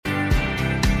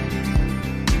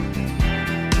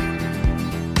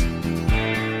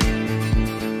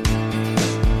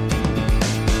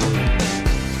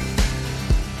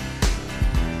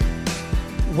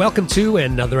Welcome to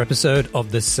another episode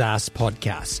of the SaaS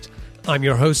Podcast. I'm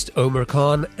your host, Omar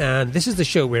Khan, and this is the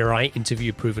show where I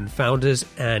interview proven founders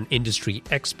and industry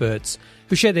experts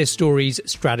who share their stories,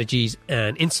 strategies,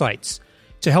 and insights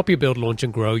to help you build, launch,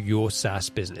 and grow your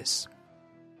SaaS business.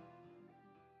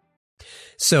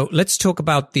 So let's talk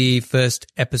about the first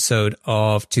episode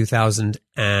of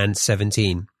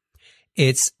 2017.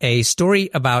 It's a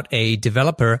story about a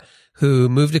developer who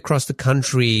moved across the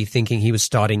country thinking he was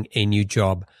starting a new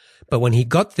job. But when he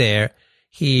got there,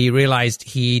 he realized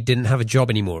he didn't have a job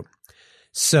anymore.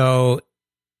 So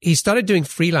he started doing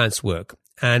freelance work,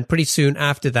 and pretty soon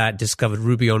after that discovered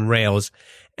Ruby on Rails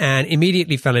and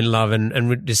immediately fell in love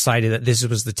and decided that this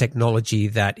was the technology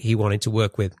that he wanted to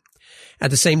work with.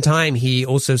 At the same time, he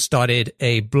also started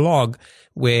a blog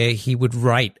where he would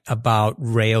write about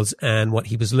Rails and what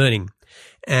he was learning.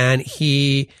 And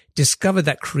he discovered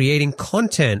that creating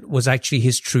content was actually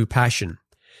his true passion.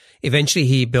 Eventually,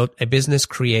 he built a business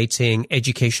creating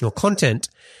educational content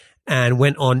and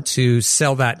went on to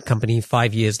sell that company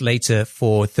 5 years later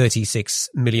for $36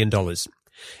 million.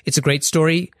 It's a great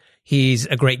story. He's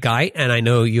a great guy, and I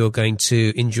know you're going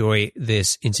to enjoy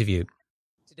this interview.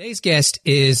 Today's guest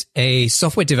is a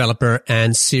software developer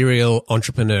and serial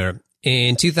entrepreneur.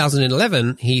 In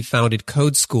 2011, he founded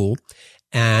Code School,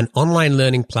 an online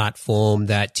learning platform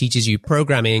that teaches you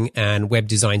programming and web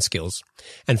design skills.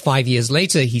 And 5 years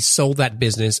later, he sold that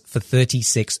business for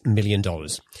 $36 million.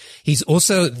 He's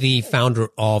also the founder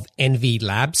of NV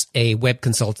Labs, a web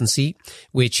consultancy,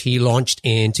 which he launched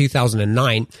in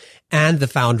 2009, and the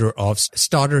founder of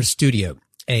Starter Studio,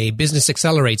 a business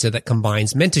accelerator that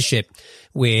combines mentorship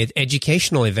with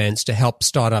educational events to help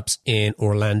startups in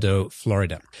Orlando,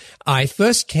 Florida. I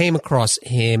first came across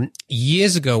him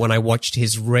years ago when I watched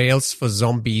his Rails for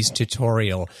Zombies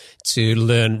tutorial to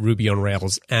learn Ruby on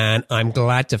Rails, and I'm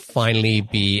glad to finally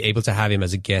be able to have him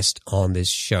as a guest on this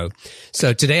show.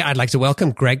 So today I'd like to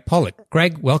welcome Gregg Pollack.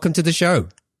 Gregg, welcome to the show.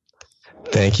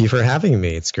 Thank you for having me.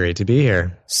 It's great to be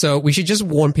here. So we should just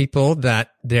warn people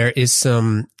that there is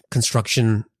some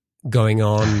construction going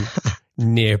on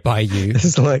nearby you.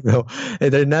 It's like, no,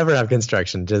 they never have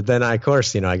construction. Then of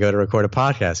course, I go to record a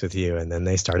podcast with you and then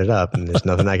they start it up and there's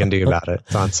nothing I can do about it.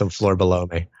 It's on some floor below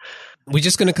me. We're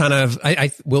just going to kind of,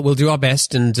 we'll do our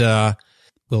best, and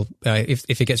we'll,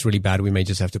 if it gets really bad, we may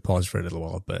just have to pause for a little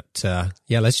while, but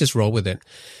yeah, let's just roll with it.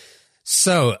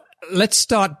 So let's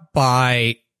start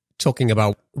by talking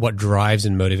about what drives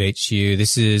and motivates you.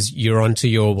 You're onto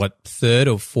your, third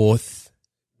or fourth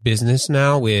business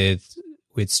now with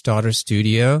Starter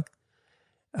Studio.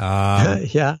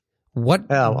 Yeah.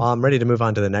 I'm ready to move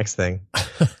on to the next thing.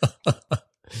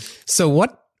 So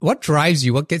what drives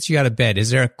you? What gets you out of bed? Is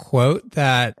there a quote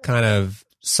that kind of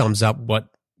sums up what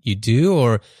you do,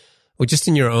 or just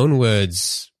in your own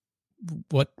words,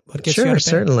 what gets you out of bed?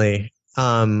 Certainly.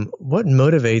 What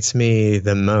motivates me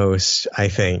the most, I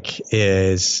think,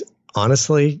 is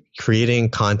honestly creating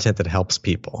content that helps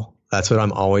people. That's what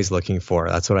I'm always looking for.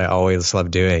 That's what I always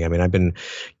love doing. I mean, I've been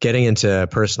getting into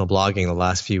personal blogging the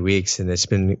last few weeks, and it's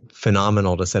been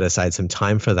phenomenal to set aside some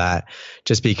time for that,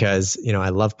 just because, I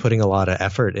love putting a lot of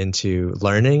effort into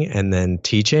learning and then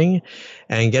teaching,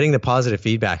 and getting the positive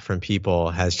feedback from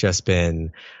people has just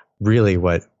been really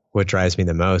what drives me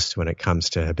the most when it comes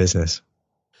to business.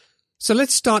 So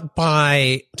let's start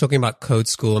by talking about Code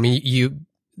School. I mean,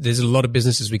 there's a lot of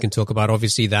businesses we can talk about.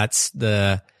 Obviously, that's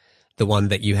the one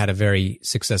that you had a very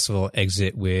successful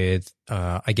exit with.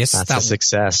 I guess that's a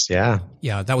success. Yeah.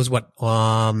 Yeah. That was what,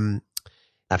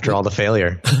 after all the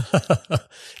failure,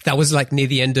 that was like near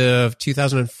the end of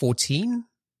 2014.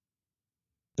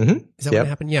 Mm-hmm. Is that when it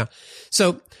happened? Yeah.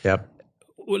 So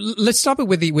let's start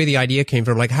with where the idea came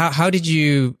from. Like, how did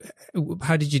you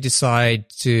decide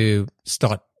to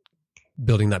start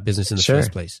building that business in the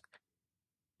first place?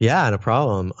 Yeah, no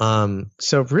problem.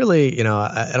 So really, it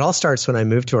all starts when I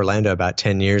moved to Orlando about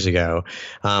 10 years ago,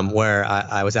 where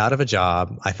I was out of a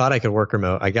job. I thought I could work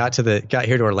remote. I got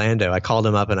here to Orlando. I called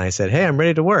them up and I said, "Hey, I'm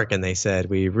ready to work." And they said,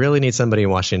 "We really need somebody in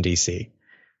Washington, D.C."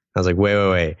 I was like,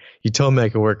 wait. You told me I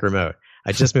could work remote.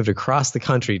 I just moved across the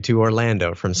country to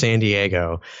Orlando from San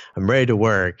Diego. I'm ready to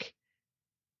work.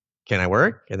 Can I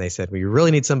work? And they said, "We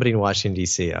really need somebody in Washington,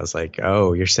 D.C." I was like,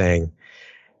 "Oh, you're saying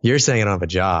I don't have a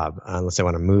job unless I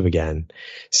want to move again."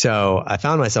 So I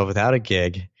found myself without a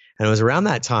gig. And it was around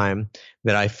that time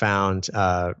that I found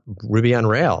Ruby on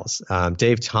Rails.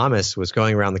 Dave Thomas was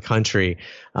going around the country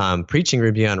preaching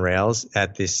Ruby on Rails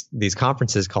at these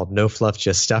conferences called No Fluff,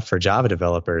 Just Stuff for Java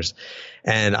developers.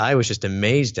 And I was just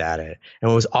amazed at it. And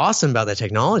what was awesome about the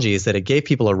technology is that it gave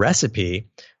people a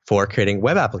recipe for creating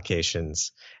web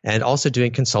applications and also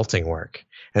doing consulting work.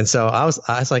 And so I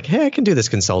was like, hey, I can do this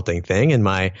consulting thing. And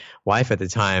my wife at the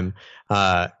time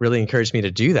really encouraged me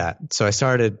to do that. So I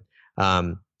started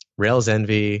Rails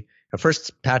Envy, a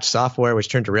first patch software, which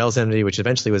turned to Rails Envy, which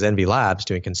eventually was Envy Labs,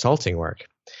 doing consulting work.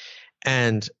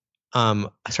 And I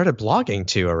started blogging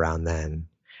too around then.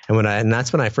 And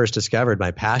that's when I first discovered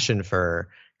my passion for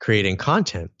creating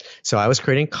content. So I was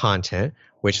creating content,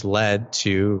 which led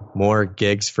to more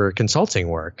gigs for consulting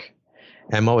work.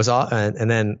 And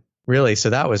then really, so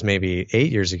that was maybe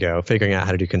 8 years ago, figuring out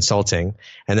how to do consulting,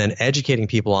 and then educating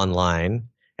people online,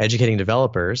 educating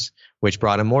developers, which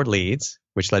brought in more leads,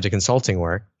 which led to consulting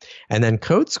work. And then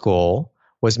Code School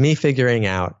was me figuring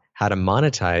out how to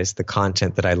monetize the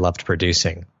content that I loved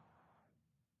producing. And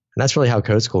that's really how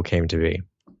Code School came to be.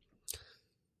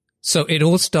 So it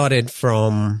all started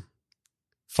from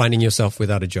finding yourself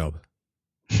without a job.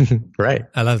 Right.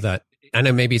 I love that. I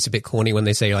know maybe it's a bit corny when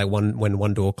they say like when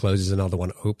one door closes, another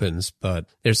one opens, but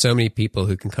there's so many people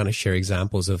who can kind of share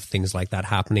examples of things like that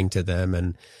happening to them.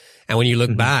 And when you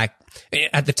look back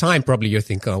at the time, probably you're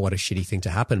thinking, oh, what a shitty thing to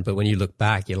happen. But when you look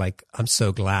back, you're like, I'm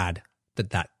so glad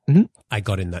that I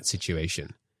got in that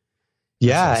situation.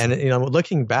 Yeah. Awesome. And,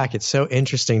 looking back, it's so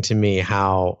interesting to me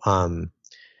how,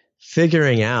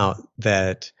 figuring out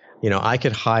that, I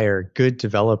could hire good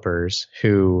developers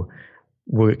who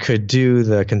could do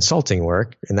the consulting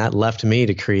work, and that left me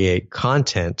to create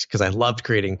content because I loved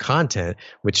creating content,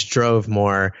 which drove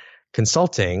more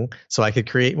consulting so I could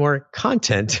create more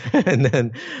content.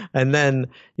 and then,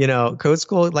 Code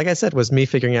School, like I said, was me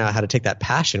figuring out how to take that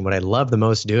passion, what I love the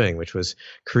most doing, which was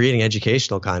creating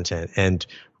educational content, and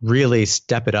really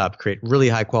step it up, create really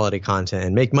high quality content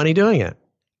and make money doing it.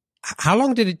 How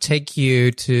long did it take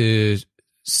you to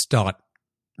start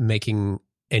making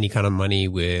any kind of money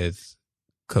with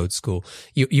Code School?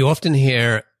 You often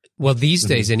hear, well, these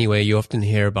days anyway, you often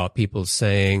hear about people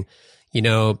saying,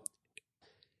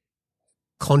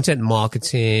 content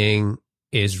marketing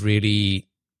is really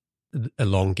a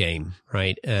long game,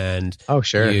 right? And oh,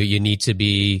 sure. You need to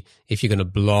be, if you're going to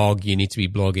blog, you need to be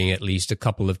blogging at least a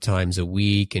couple of times a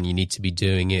week, and you need to be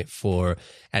doing it for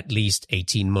at least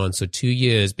 18 months or 2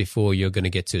 years before you're going to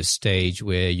get to a stage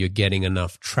where you're getting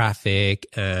enough traffic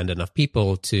and enough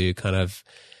people to kind of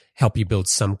help you build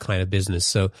some kind of business.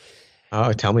 So,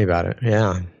 oh, tell me about it.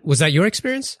 Yeah. Was that your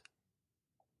experience?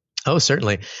 Oh,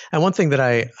 certainly. And one thing that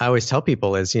I always tell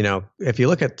people is, if you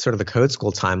look at sort of the Code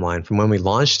School timeline from when we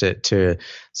launched it to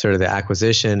sort of the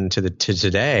acquisition to to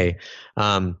today,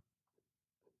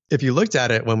 if you looked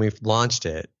at it when we launched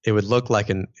it, it would look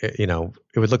like an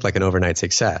overnight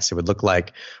success. It would look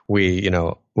like we,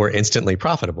 were instantly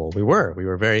profitable. We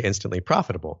were very instantly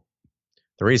profitable.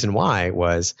 The reason why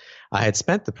was I had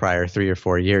spent the prior 3 or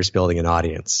 4 years building an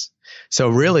audience. So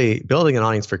really building an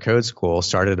audience for Code School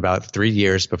started about 3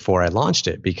 years before I launched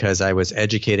it, because I was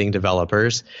educating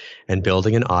developers and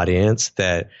building an audience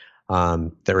that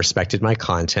respected my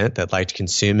content, that liked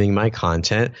consuming my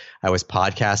content. I was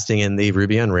podcasting in the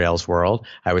Ruby on Rails world.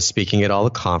 I was speaking at all the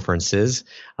conferences.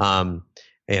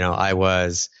 I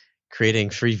was creating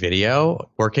free video,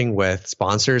 working with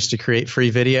sponsors to create free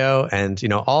video. And,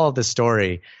 all of the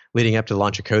story leading up to the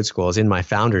launch of Code School is in my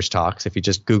Founders Talks. If you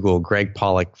just Google Gregg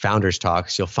Pollack Founders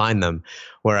Talks, you'll find them,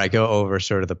 where I go over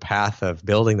sort of the path of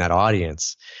building that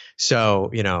audience. So,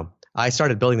 I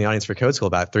started building the audience for Code School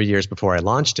about 3 years before I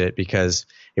launched it, because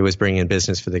it was bringing in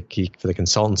business for the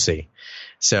consultancy.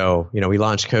 So, we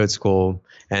launched Code School,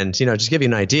 and, just to give you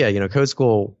an idea, Code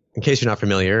School, in case you're not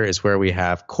familiar, is where we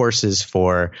have courses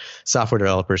for software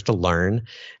developers to learn.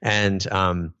 And,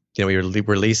 we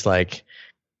release like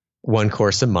one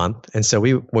course a month. And so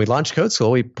we launched Code School.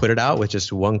 We put it out with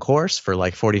just one course for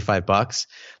like $45.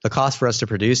 The cost for us to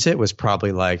produce it was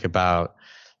probably like about,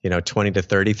 20 to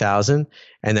 30,000.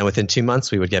 And then within 2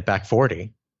 months, we would get back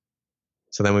 40.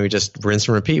 So then we would just rinse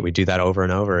and repeat. We do that over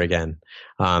and over again.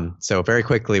 So very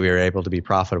quickly we were able to be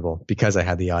profitable because I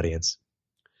had the audience.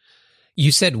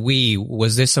 You said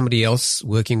was there somebody else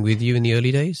working with you in the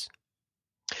early days?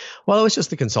 Well, it was just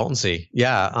the consultancy.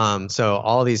 Yeah. So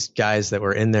all these guys that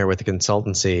were in there with the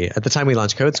consultancy, at the time we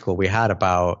launched Code School, we had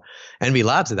about, Envy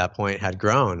Labs at that point had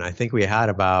grown. I think we had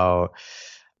about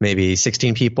maybe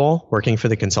 16 people working for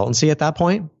the consultancy at that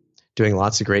point, doing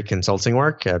lots of great consulting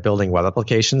work, building web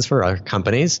applications for our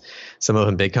companies, some of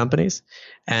them big companies.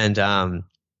 And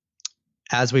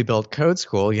as we built Code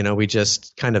School, we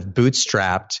just kind of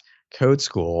bootstrapped Code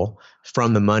School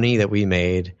from the money that we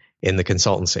made in the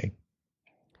consultancy.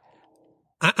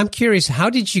 I'm curious, how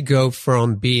did you go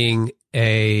from being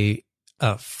a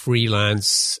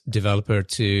freelance developer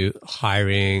to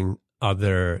hiring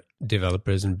other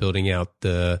developers and building out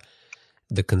the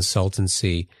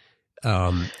consultancy?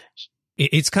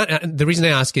 It's kind of, the reason I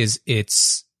ask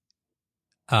is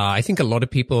I think a lot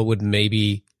of people would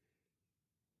maybe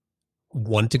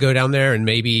want to go down there and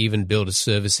maybe even build a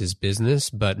services business,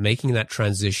 but making that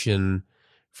transition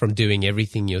from doing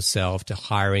everything yourself to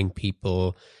hiring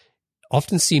people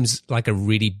often seems like a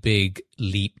really big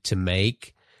leap to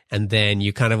make. And then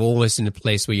you're kind of almost in a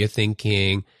place where you're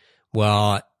thinking,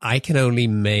 well, I can only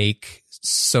make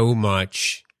so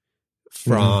much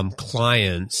from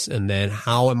clients. And then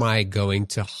how am I going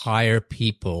to hire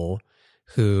people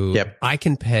who I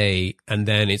can pay? And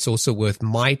then it's also worth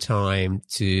my time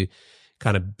to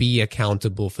kind of be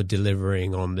accountable for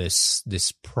delivering on this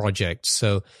project.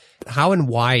 So how and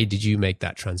why did you make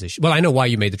that transition? Well, I know why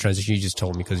you made the transition. You just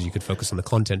told me because you could focus on the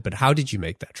content, but how did you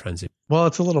make that transition? Well,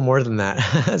 it's a little more than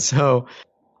that. So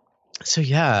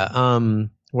yeah,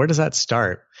 where does that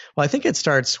start? Well, I think it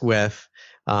starts with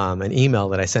an email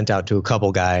that I sent out to a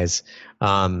couple guys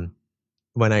when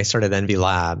I started NV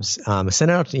Labs. I sent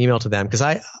out an email to them because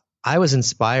I was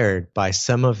inspired by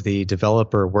some of the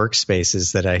developer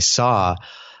workspaces that I saw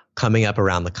coming up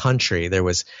around the country. There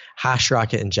was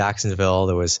HashRocket in Jacksonville.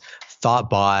 There was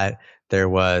ThoughtBot. There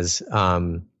was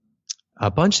a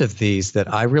bunch of these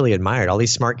that I really admired. All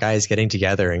these smart guys getting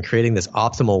together and creating this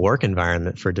optimal work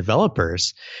environment for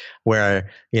developers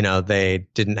where, they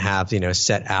didn't have,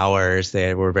 set hours.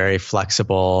 They were very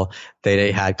flexible.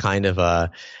 They had kind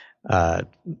of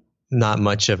not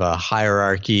much of a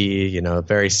hierarchy,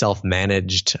 very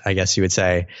self-managed, I guess you would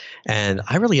say. And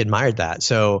I really admired that.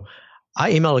 So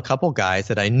I emailed a couple guys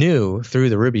that I knew through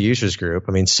the Ruby users group.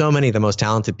 I mean, so many of the most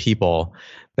talented people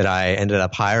that I ended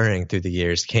up hiring through the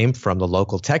years came from the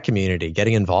local tech community,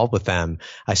 getting involved with them.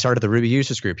 I started the Ruby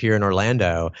users group here in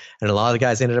Orlando, and a lot of the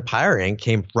guys I ended up hiring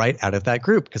came right out of that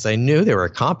group because I knew they were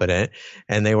competent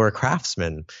and they were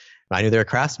craftsmen. I knew they were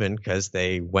craftsmen because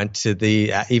they went to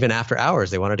even after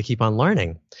hours, they wanted to keep on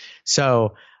learning.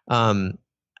 So I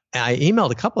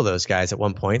emailed a couple of those guys at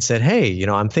one point, said, hey,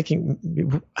 I'm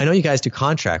thinking, I know you guys do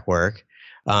contract work.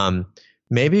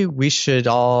 Maybe we should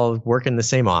all work in the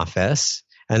same office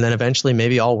and then eventually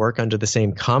maybe all work under the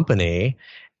same company.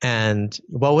 And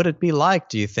what would it be like,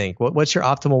 do you think? What's your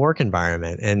optimal work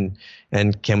environment?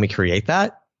 And can we create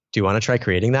that? Do you want to try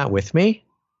creating that with me?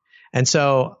 And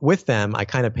so with them, I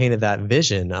kind of painted that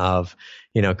vision of,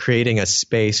 creating a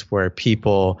space where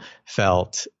people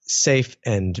felt safe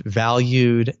and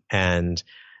valued, and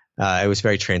it was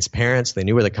very transparent. So they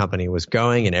knew where the company was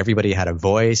going and everybody had a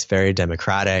voice, very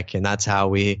democratic. And that's how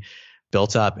we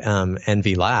built up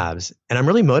NV Labs. And I'm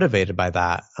really motivated by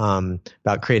that,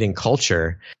 about creating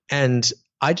culture. And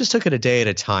I just took it a day at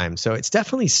a time. So it's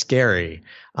definitely scary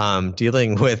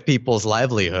dealing with people's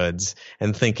livelihoods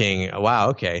and thinking, wow,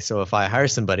 okay, so if I hire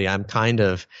somebody, I'm kind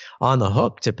of on the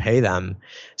hook to pay them.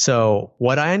 So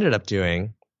what I ended up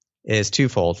doing is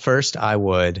twofold. First, I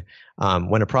would,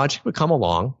 when a project would come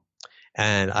along,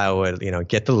 and I would,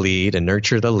 get the lead and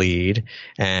nurture the lead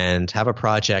and have a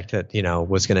project that,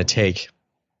 was going to take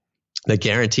that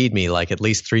guaranteed me like at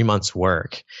least 3 months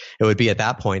work. It would be at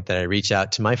that point that I reach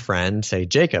out to my friend, say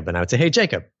Jacob, and I would say, hey,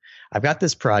 Jacob, I've got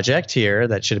this project here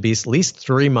that should be at least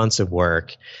 3 months of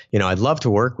work. I'd love to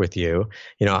work with you.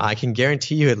 I can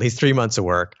guarantee you at least 3 months of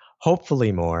work,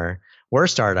 hopefully more. We're a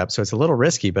startup, so it's a little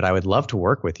risky, but I would love to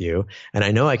work with you. And I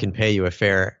know I can pay you a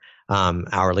fair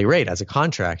hourly rate as a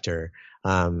contractor.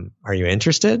 Are you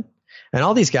interested? And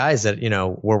all these guys that,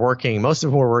 were working, most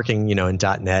of them were working, in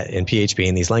 .NET and PHP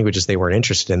and these languages they weren't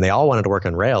interested in. They all wanted to work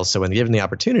on Rails. So when given the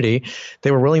opportunity,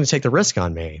 they were willing to take the risk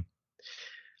on me.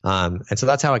 And so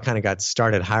that's how I kind of got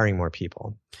started hiring more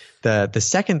people. The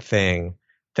second thing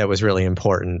that was really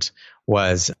important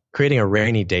was creating a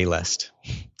rainy day list.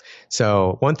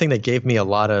 So one thing that gave me a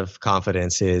lot of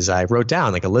confidence is I wrote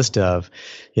down like a list of,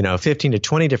 15 to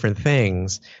 20 different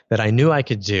things that I knew I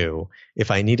could do if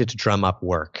I needed to drum up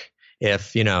work.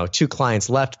 If, 2 clients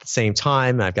left at the same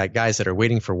time, I've got guys that are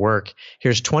waiting for work.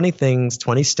 Here's 20 things,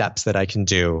 20 steps that I can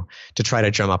do to try to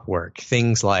drum up work.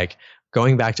 Things like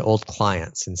going back to old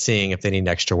clients and seeing if they need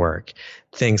extra work.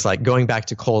 Things like going back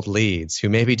to cold leads who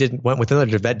maybe went with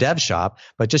another dev shop,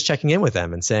 but just checking in with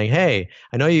them and saying, hey,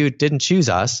 I know you didn't choose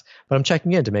us, but I'm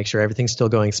checking in to make sure everything's still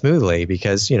going smoothly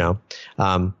because, we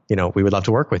would love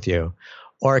to work with you.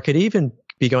 Or it could even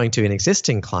be going to an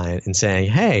existing client and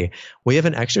saying, hey, we have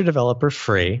an extra developer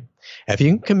free. If you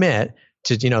can commit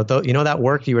to, that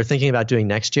work you were thinking about doing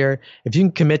next year, if you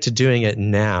can commit to doing it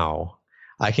now,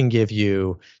 I can give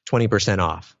you 20%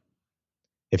 off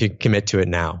if you commit to it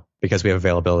now. because we have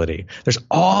availability. There's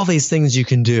all these things you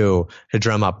can do to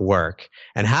drum up work.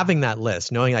 And having that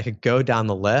list, knowing I could go down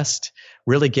the list,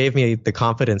 really gave me the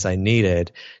confidence I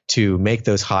needed to make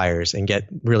those hires and get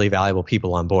really valuable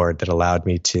people on board that allowed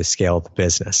me to scale the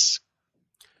business.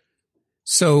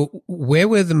 So where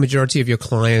were the majority of your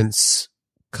clients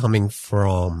coming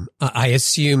from? I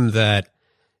assume that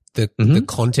the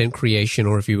content creation,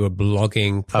 or if you were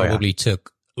blogging, probably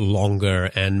took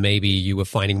longer, and maybe you were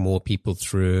finding more people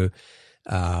through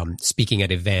speaking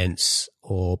at events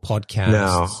or podcasts.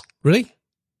 No. Really?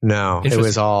 No, it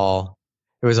was all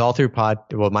through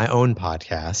my own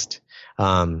podcast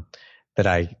that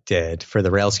I did for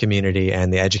the Rails community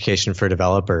and the education for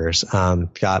developers.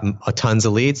 Got tons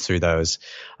of leads through those.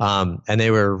 And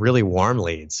they were really warm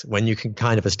leads when you can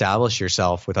kind of establish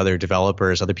yourself with other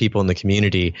developers, other people in the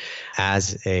community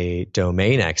as a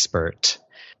domain expert.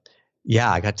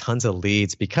 Yeah, I got tons of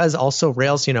leads because also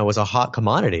Rails, was a hot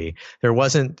commodity. There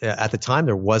wasn't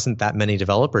that many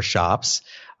developer shops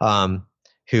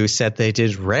who said they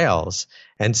did Rails.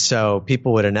 And so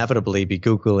people would inevitably be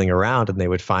Googling around and they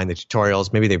would find the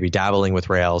tutorials. Maybe they'd be dabbling with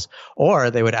Rails,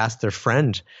 or they would ask their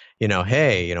friend,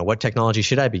 hey, what technology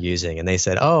should I be using? And they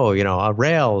said,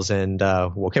 Rails. And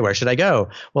okay, where should I go?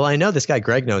 Well, I know this guy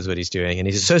Gregg knows what he's doing and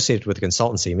he's associated with a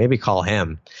consultancy. Maybe call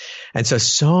him. And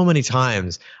so many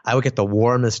times I would get the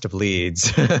warmest of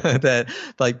leads that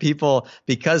like people,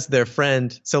 because their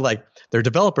friend, their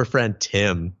developer friend,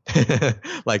 Tim,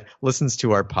 listens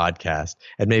to our podcast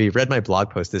and maybe read my blog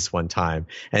post this one time.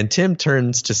 And Tim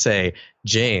turns to say,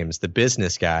 James, the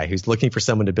business guy who's looking for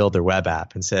someone to build their web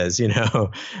app, and says,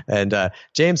 and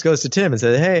James goes to Tim and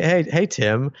says, hey,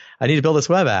 Tim, I need to build this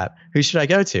web app. Who should I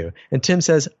go to? And Tim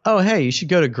says, oh, hey, you should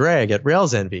go to Gregg at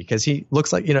Rails Envy because he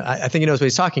looks like, I think he knows what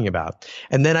he's talking about.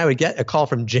 And then I would get a call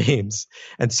from James.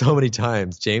 And so many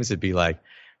times James would be like,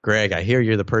 Gregg, I hear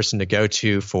you're the person to go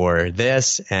to for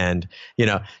this. And,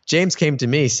 James came to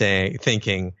me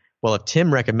thinking, well, if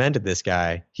Tim recommended this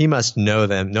guy, he must know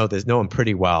him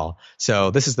pretty well. So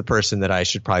this is the person that I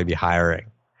should probably be hiring,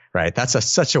 right? That's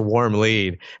such a warm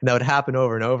lead. And that would happen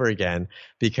over and over again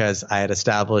because I had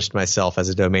established myself as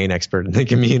a domain expert in the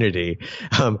community.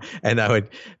 And I would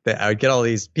get all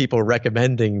these people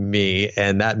recommending me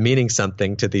and that meaning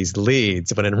something to these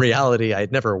leads, when in reality, I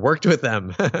had never worked with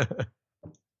them.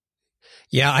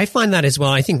 Yeah, I find that as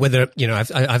well. I think whether,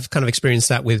 I've kind of experienced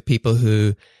that with people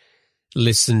who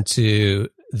listen to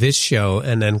this show,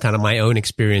 and then kind of my own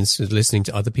experience with listening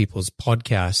to other people's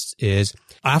podcasts is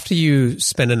after you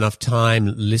spend enough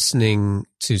time listening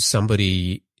to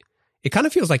somebody, it kind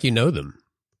of feels like you know them.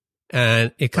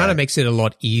 And it kind of makes it a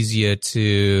lot easier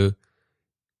to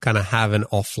kind of have an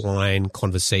offline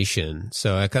conversation.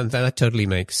 So that totally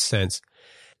makes sense.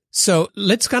 So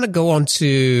let's kind of go on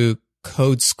to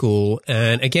Code School.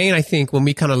 And again, I think when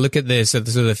we kind of look at this at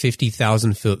the sort of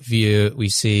 50,000 foot view, we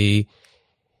see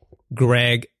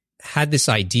Gregg had this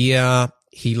idea.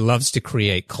 He loves to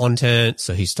create content.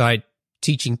 So he started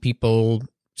teaching people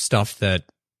stuff that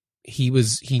he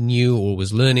knew or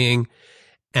was learning.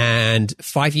 And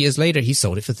 5 years later, he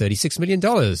sold it for $36 million.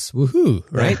 Woohoo.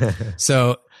 Right.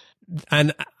 So,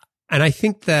 and I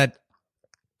think that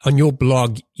on your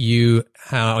blog,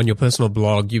 on your personal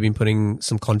blog, you've been putting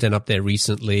some content up there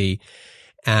recently,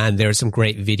 and there are some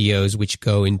great videos which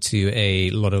go into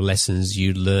a lot of lessons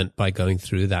you learned by going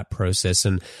through that process.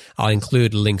 And I'll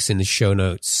include links in the show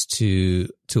notes to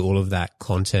all of that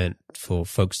content for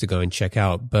folks to go and check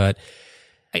out. But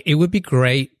it would be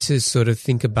great to sort of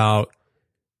think about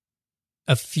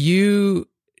a few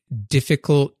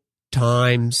difficult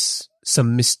times,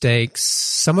 some mistakes,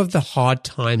 some of the hard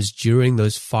times during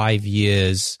those 5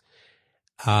 years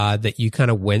that you kind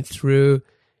of went through,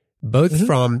 both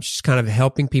from just kind of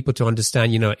helping people to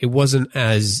understand, it wasn't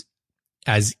as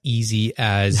easy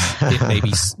as it may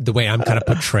be the way I'm kind of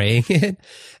portraying it.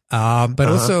 But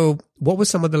also, what were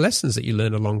some of the lessons that you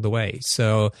learned along the way?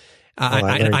 So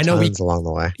I know along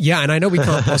the way. Yeah, and I know we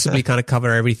can't possibly kind of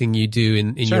cover everything you do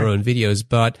in your own videos,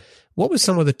 but what were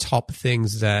some of the top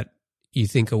things that you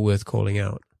think are worth calling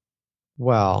out?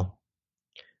 Well,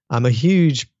 I'm a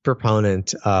huge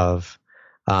proponent of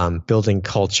building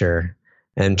culture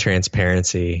and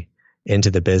transparency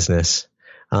into the business.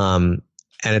 And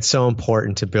it's so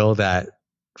important to build that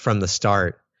from the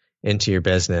start into your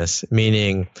business,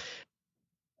 meaning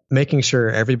making sure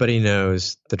everybody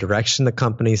knows the direction the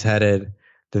company's headed,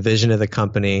 the vision of the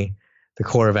company, the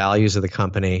core values of the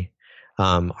company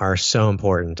are so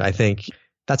important. I think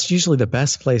that's usually the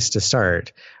best place to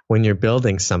start when you're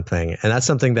building something. And that's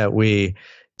something that we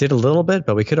did a little bit,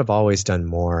 but we could have always done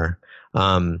more.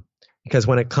 Because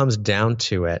when it comes down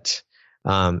to it,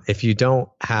 If you don't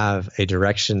have a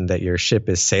direction that your ship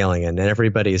is sailing in and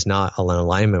everybody's not in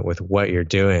alignment with what you're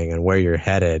doing and where you're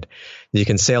headed, you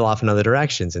can sail off in other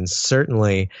directions. And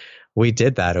certainly we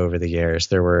did that over the years.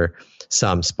 There were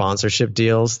some sponsorship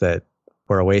deals that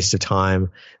were a waste of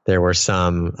time. There were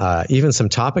some, even some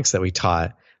topics that we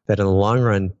taught that in the long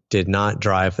run did not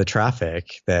drive the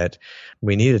traffic that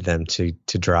we needed them to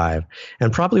drive.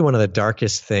 And probably one of the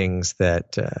darkest things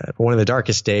one of the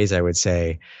darkest days, I would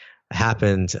say,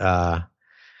 happened,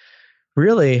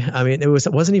 really, I mean, it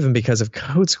wasn't even because of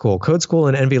Code School. Code School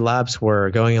and NV Labs were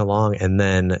going along, and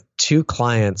then 2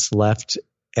 clients left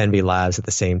NV Labs at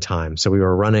the same time. So we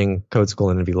were running Code School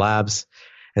and NV Labs,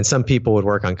 and some people would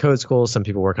work on Code School, some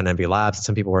people work on NV Labs, and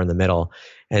some people were in the middle.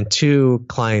 And 2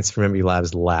 clients from NV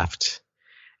Labs left,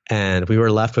 and we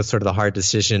were left with sort of the hard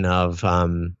decision of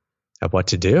what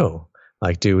to do.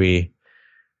 Like, do we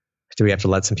have to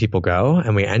let some people go?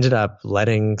 And we ended up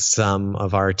letting some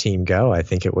of our team go. I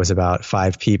think it was about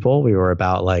 5 people. We were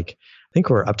about I think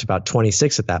we were up to about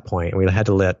 26 at that point. And we had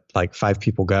to let 5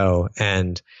 people go.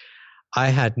 And I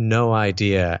had no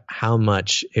idea how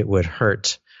much it would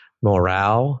hurt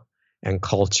morale and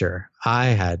culture. I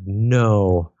had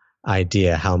no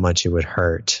idea how much it would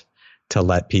hurt to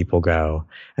let people go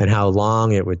and how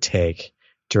long it would take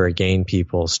to regain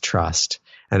people's trust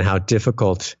and how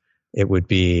difficult it would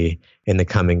be in the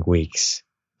coming weeks.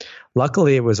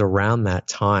 Luckily, it was around that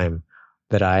time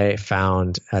that I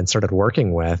found and started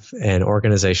working with an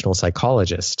organizational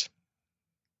psychologist.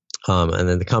 And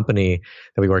then the company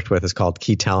that we worked with is called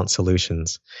Key Talent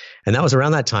Solutions. And that was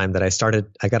around that time that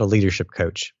I got a leadership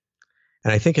coach.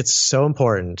 And I think it's so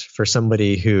important for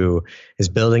somebody who is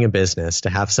building a business to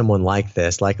have someone like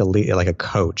this, like a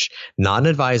coach, not an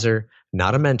advisor,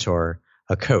 not a mentor,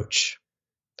 a coach.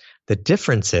 The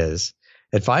difference is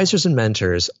advisors and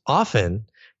mentors often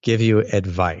give you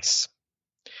advice.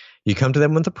 You come to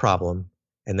them with a problem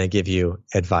and they give you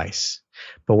advice.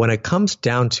 But when it comes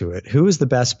down to it, who is the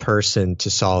best person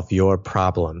to solve your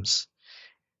problems?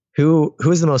 Who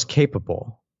is the most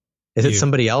capable? Is it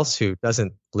somebody else who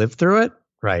doesn't live through it?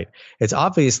 Right. It's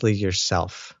obviously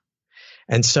yourself.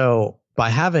 And so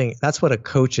that's what a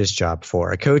coach's job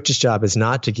for. A coach's job is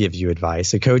not to give you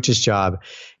advice. A coach's job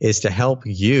is to help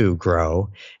you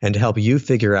grow and to help you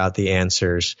figure out the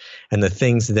answers and the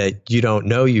things that you don't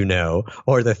know,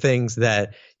 or the things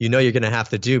that you know you're going to have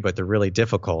to do, but they're really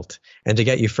difficult, and to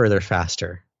get you further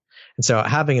faster. And so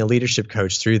having a leadership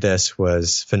coach through this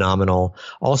was phenomenal.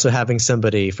 Also having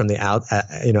somebody from the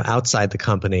outside the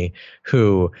company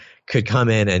who could come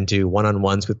in and do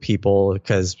one-on-ones with people,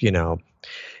 because,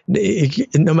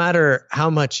 no matter how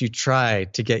much you try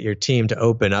to get your team to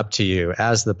open up to you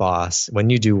as the boss, when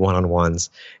you do one-on-ones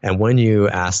and when you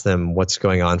ask them what's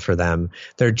going on for them,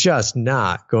 they're just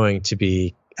not going to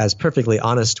be as perfectly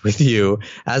honest with you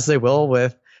as they will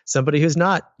with somebody who's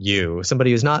not you,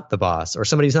 somebody who's not the boss, or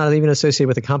somebody who's not even associated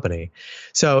with the company.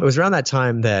 So it was around that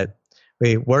time that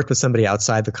we worked with somebody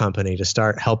outside the company to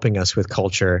start helping us with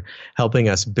culture, helping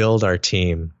us build our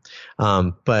team.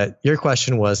 But your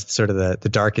question was sort of the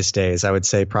darkest days. I would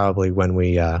say probably when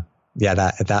we, at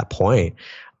that point.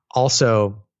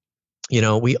 Also,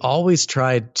 we always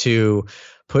tried to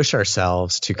push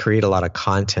ourselves to create a lot of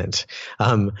content.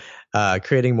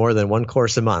 Creating more than 1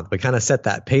 course a month. We kind of set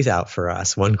that pace out for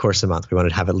us, 1 course a month. We wanted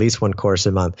to have at least 1 course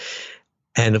a month.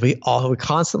 And we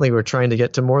constantly were trying to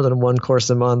get to more than 1 course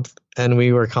a month, and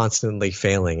we were constantly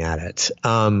failing at it.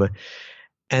 And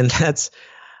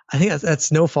I think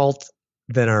that's no fault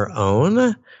than our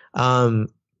own.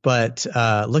 But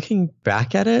looking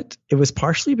back at it, it was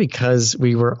partially because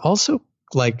we were also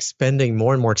spending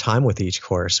more and more time with each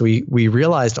course. We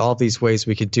realized all these ways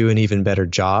we could do an even better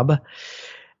job.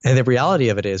 And the reality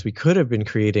of it is we could have been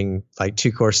creating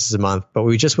 2 courses a month, but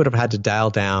we just would have had to dial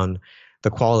down the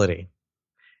quality.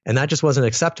 And that just wasn't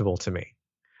acceptable to me.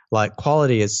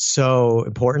 Quality is so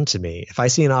important to me. If I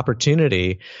see an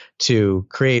opportunity to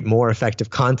create more effective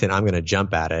content, I'm going to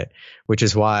jump at it, which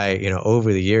is why,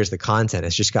 over the years, the content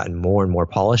has just gotten more and more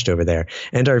polished over there.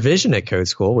 And our vision at Code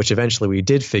School, which eventually we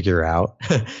did figure out,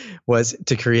 was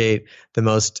to create the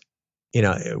most,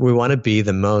 we want to be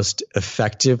the most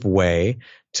effective way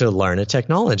to learn a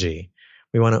technology.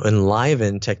 We want to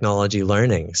enliven technology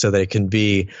learning so that it can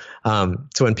be, so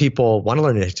when people want to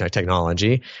learn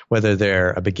technology, whether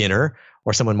they're a beginner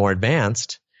or someone more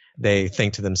advanced, they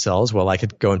think to themselves, well, I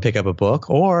could go and pick up a book,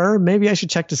 or maybe I should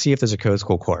check to see if there's a Code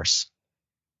School course.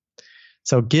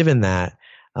 So given that,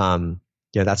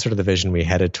 that's sort of the vision we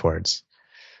headed towards.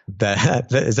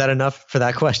 Is that enough for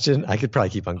that question? I could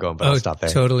probably keep on going, but I'll stop there.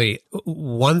 Totally.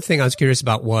 One thing I was curious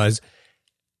about was,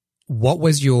 what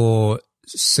was your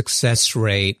success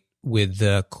rate with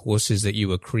the courses that you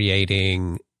were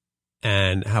creating,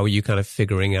 and how were you kind of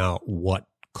figuring out what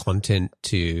content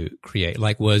to create?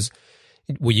 Like, were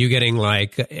you getting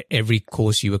like every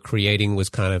course you were creating was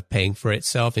kind of paying for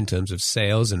itself in terms of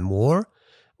sales and more?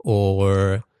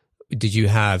 Or did you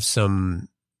have some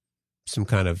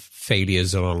kind of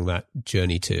failures along that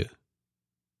journey too?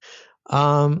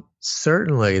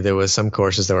 Certainly there was some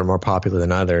courses that were more popular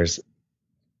than others.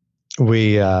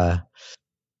 We were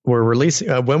releasing,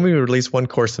 when we would release one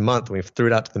course a month, we threw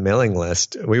it out to the mailing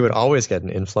list, we would always get an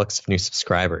influx of new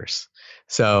subscribers.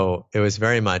 So it was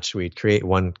very much, we'd create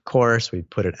one course, we'd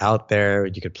put it out there.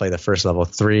 You could play the first level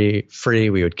 3 free.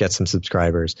 We would get some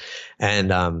subscribers.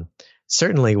 And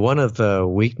certainly one of the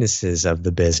weaknesses of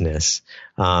the business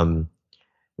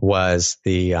was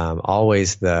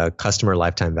always the customer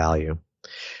lifetime value.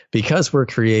 Because we're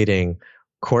creating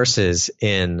courses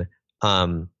in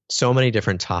so many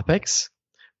different topics,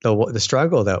 the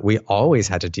struggle that we always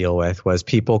had to deal with was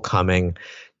people coming,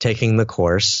 taking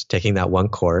that one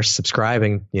course,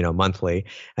 subscribing, monthly,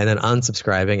 and then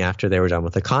unsubscribing after they were done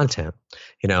with the content.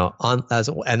 And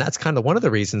that's kind of one of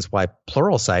the reasons why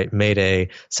Pluralsight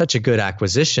made such a good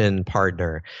acquisition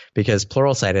partner, because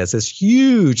Pluralsight has this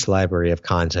huge library of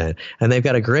content, and they've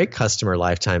got a great customer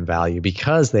lifetime value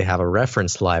because they have a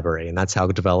reference library, and that's how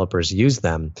developers use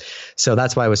them. So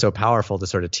that's why it was so powerful to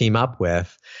sort of team up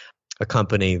with a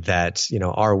company that,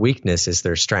 our weakness is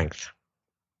their strength.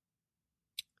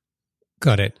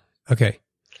 Got it. Okay.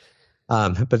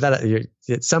 But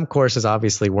some courses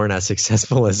obviously weren't as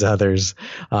successful as others.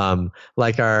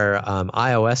 Like our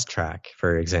iOS track,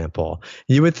 for example.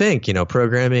 You would think,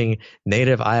 programming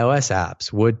native iOS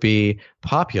apps would be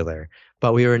popular,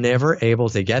 but we were never able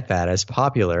to get that as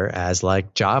popular as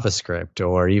like JavaScript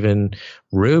or even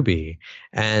Ruby.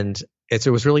 And it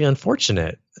was really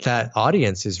unfortunate. That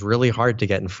audience is really hard to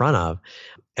get in front of.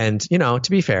 And, to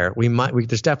be fair,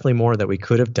 there's definitely more that we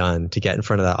could have done to get in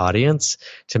front of that audience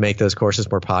to make those courses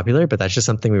more popular, but that's just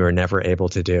something we were never able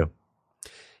to do.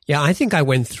 Yeah, I think I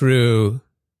must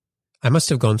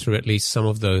have gone through at least some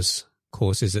of those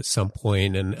courses at some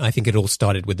point, and I think it all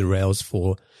started with the Rails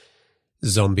for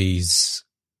Zombies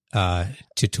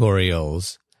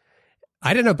tutorials.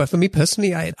 I don't know, but for me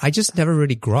personally, I just never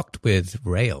really grokked with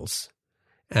Rails.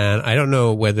 And I don't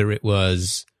know whether it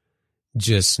was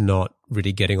just not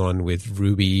really getting on with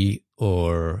Ruby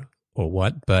or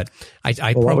what, but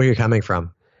what were you coming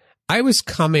from? I was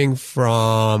coming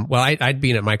from, well, I'd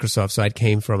been at Microsoft, so I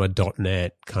came from a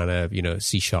 .NET kind of,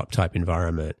 C# type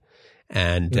environment.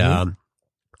 And,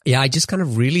 I just kind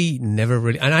of really never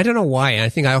really, and I don't know why. I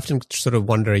think I often sort of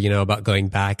wonder, about going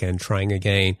back and trying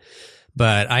again.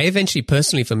 But I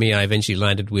eventually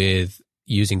landed with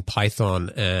using Python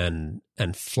and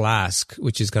Flask,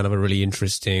 which is kind of a really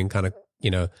interesting kind of,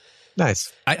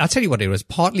 Nice. I'll tell you what it was.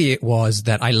 Partly it was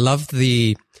that I loved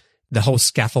the whole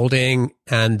scaffolding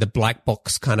and the black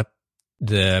box kind of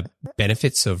the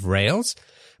benefits of Rails.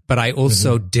 But I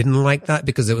also didn't like that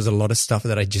because there was a lot of stuff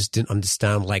that I just didn't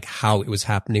understand, like how it was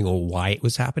happening or why it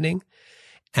was happening.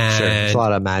 And sure, there's a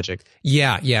lot of magic.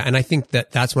 Yeah. And I think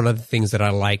that's one of the things that I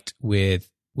liked with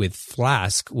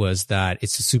Flask was that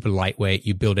it's a super lightweight.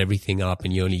 You build everything up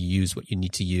and you only use what you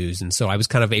need to use. And so I was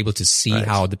kind of able to see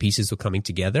how the pieces were coming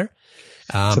together.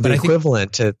 So the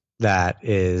equivalent to that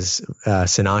is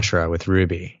Sinatra with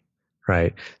Ruby,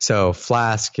 right? So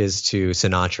Flask is to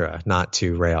Sinatra, not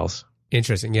to Rails.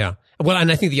 Interesting. Yeah. Well,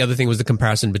 and I think the other thing was the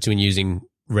comparison between using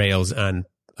Rails and,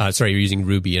 using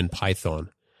Ruby and Python.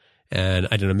 And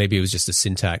I don't know, maybe it was just the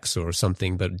syntax or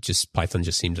something, but just Python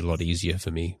just seemed a lot easier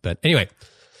for me. But anyway.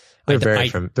 They're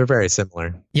very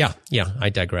similar. Yeah. I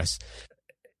digress.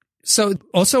 So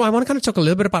also I want to kind of talk a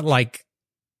little bit about like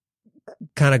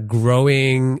kind of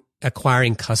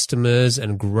acquiring customers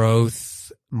and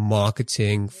growth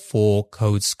marketing for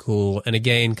Code School. And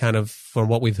again, kind of from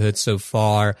what we've heard so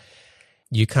far,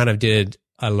 you kind of did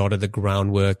a lot of the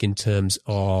groundwork in terms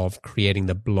of creating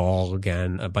the blog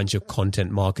and a bunch of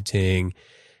content marketing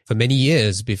for many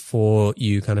years before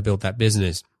you kind of built that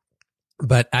business.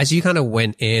 But as you kind of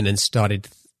went in and started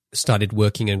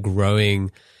working and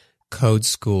growing Code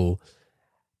School,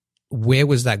 where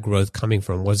was that growth coming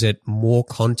from? Was it more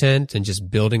content and just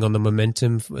building on the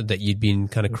momentum that you'd been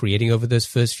kind of creating over those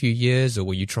first few years? Or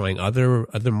were you trying other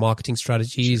marketing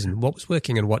strategies? And what was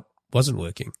working and what wasn't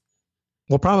working?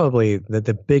 Well, probably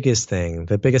the biggest thing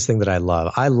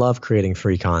that I love creating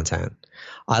free content.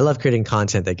 I love creating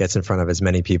content that gets in front of as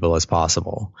many people as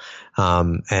possible.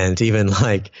 And even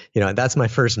that's my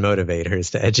first motivator,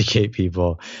 is to educate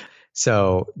people.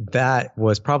 So that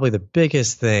was probably the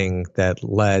biggest thing that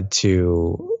led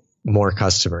to more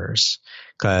customers,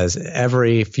 because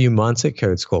every few months at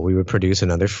Code School, we would produce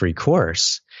another free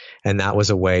course. And that was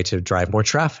a way to drive more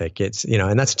traffic. It's,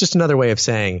 and that's just another way of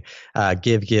saying,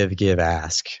 give,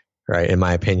 ask, right? In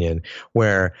my opinion,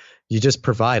 where you just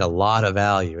provide a lot of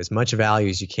value, as much value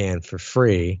as you can for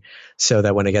free, so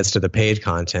that when it gets to the paid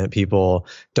content, people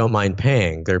don't mind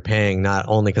paying. They're paying not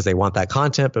only because they want that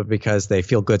content, but because they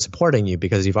feel good supporting you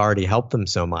because you've already helped them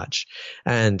so much.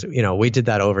 And, we did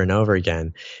that over and over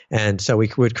again. And so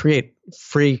we would create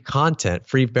free content,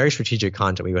 very strategic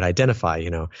content. We would identify,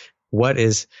 what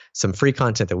is some free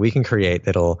content that we can create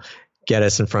that'll get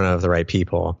us in front of the right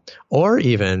people. Or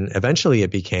even eventually it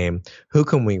became, who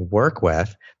can we work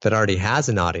with that already has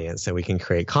an audience that we can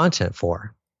create content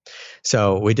for?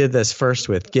 So we did this first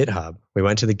with GitHub. We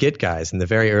went to the Git guys in the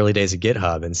very early days of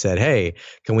GitHub and said, hey,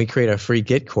 can we create a free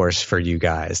Git course for you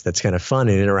guys that's kind of fun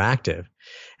and interactive?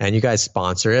 And you guys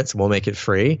sponsor it, so we'll make it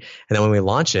free. And then when we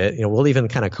launch it, we'll even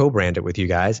kind of co-brand it with you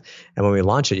guys. And when we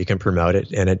launch it, you can promote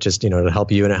it, and it just, to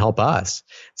help you and it help us.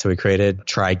 So we created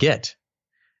Try Git.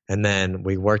 And then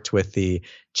we worked with the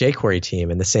jQuery team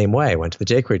in the same way. Went to the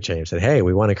jQuery team and said, hey,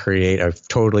 we want to create a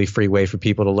totally free way for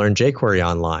people to learn jQuery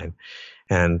online.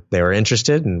 And they were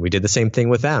interested, and we did the same thing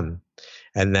with them.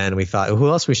 And then we thought, who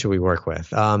else should we work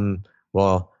with?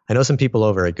 Well, I know some people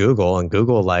over at Google, and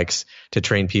Google likes to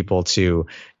train people to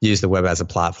use the web as a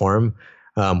platform.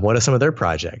 What are some of their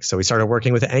projects? So we started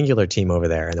working with the Angular team over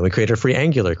there, and then we created a free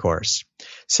Angular course.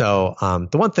 So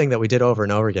the one thing that we did over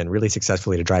and over again really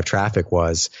successfully to drive traffic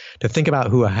was to think about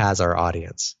who has our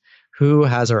audience. Who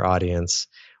has our audience?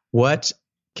 What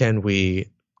can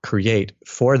we create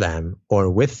for them or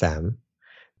with them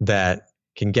that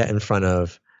can get in front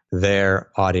of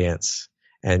their audience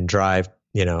and drive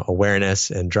awareness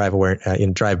and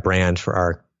drive brand for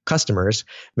our customers,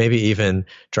 maybe even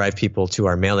drive people to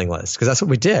our mailing list. Because that's what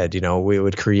we did. We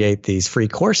would create these free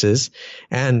courses,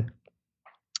 and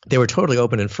they were totally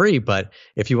open and free. But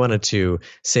if you wanted to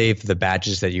save the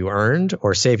badges that you earned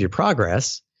or save your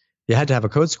progress, you had to have a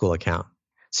Code School account.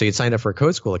 So you'd sign up for a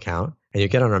Code School account and you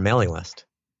get on our mailing list,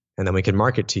 and then we could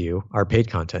market to you our paid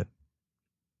content.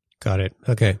 Got it.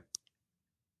 Okay.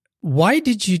 Why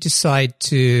did you decide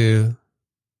to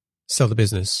sell the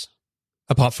business?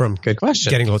 Apart from good question,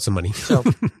 getting lots of money. So,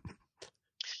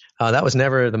 that was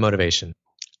never the motivation.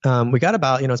 We got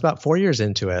about, it's about 4 years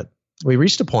into it. We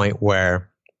reached a point where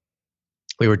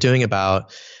we were doing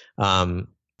about,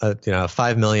 a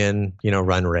 5 million,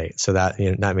 run rate. So that,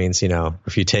 that means,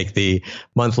 if you take the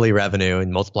monthly revenue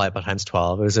and multiply it by times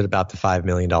 12, it was at about the $5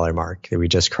 million mark that we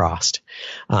just crossed,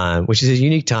 which is a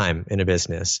unique time in a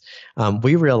business.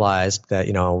 We realized that,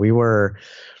 we were,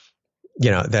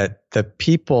 that the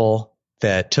people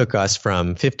that took us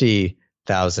from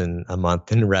 50,000 a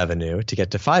month in revenue to get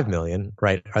to 5 million,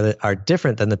 right, are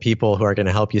different than the people who are going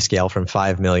to help you scale from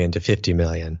 5 million to 50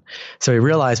 million. So we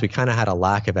realized we kind of had a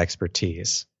lack of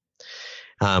expertise.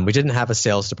 We didn't have a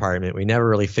sales department. We never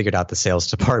really figured out the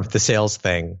sales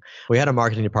thing. We had a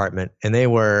marketing department, and they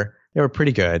were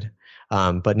pretty good,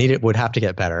 but would have to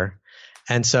get better.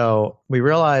 And so we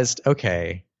realized,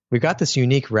 okay, we've got this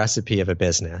unique recipe of a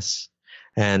business,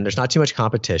 and there's not too much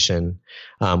competition.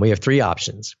 We have three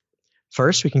options.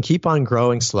 First, we can keep on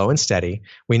growing slow and steady.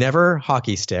 We never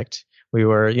hockey sticked. We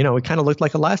were, we kind of looked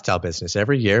like a lifestyle business.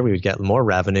 Every year we would get more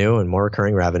revenue and more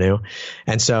recurring revenue.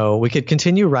 And so we could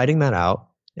continue writing that out.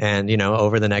 And,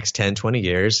 over the next 10, 20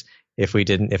 years,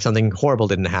 if something horrible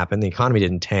didn't happen, the economy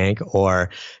didn't tank, or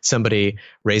somebody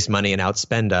raised money and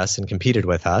outspend us and competed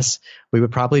with us, we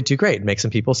would probably do great and make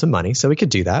some people some money. So we could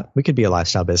do that. We could be a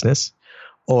lifestyle business.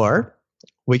 Or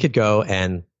we could go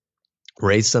and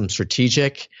raise some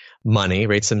strategic money,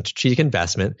 raise some strategic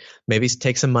investment, maybe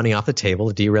take some money off the table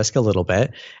to de-risk a little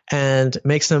bit, and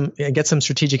get some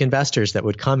strategic investors that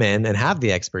would come in and have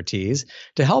the expertise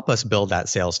to help us build that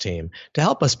sales team, to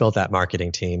help us build that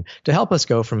marketing team, to help us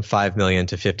go from 5 million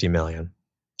to 50 million.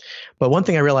 But one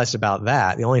thing I realized about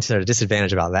that, the only sort of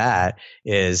disadvantage about that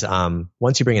is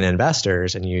once you bring in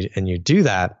investors and you do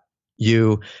that,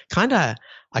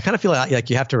 I kind of feel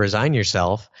like you have to resign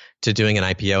yourself to doing an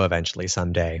IPO eventually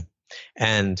someday.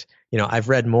 And, I've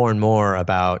read more and more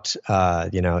about,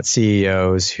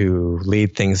 CEOs who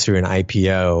lead things through an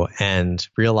IPO and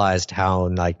realized how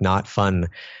not fun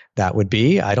that would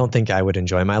be. I don't think I would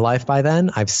enjoy my life by then.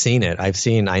 I've seen it.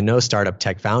 I know startup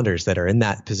tech founders that are in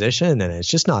that position, and it's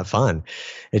just not fun.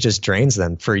 It just drains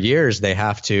them. For years, they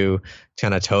have to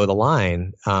kind of toe the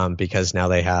line, because now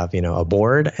they have, a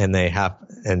board, and they have,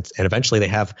 and eventually they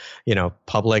have,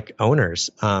 public owners.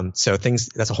 So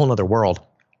that's a whole nother world.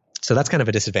 So that's kind of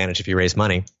a disadvantage if you raise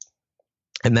money.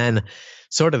 And then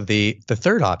sort of the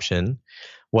third option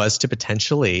was to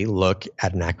potentially look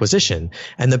at an acquisition.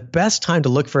 And the best time to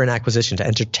look for an acquisition, to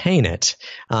entertain it,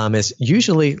 is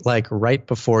usually like right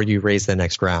before you raise the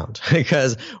next round.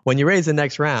 Because when you raise the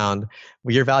next round,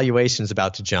 your valuation is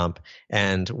about to jump,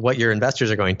 and what your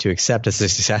investors are going to accept as a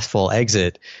successful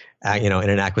exit, in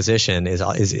an acquisition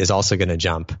is also going to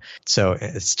jump. So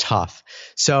it's tough.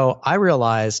 So I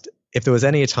realized if there was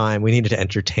any time, we needed to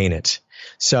entertain it.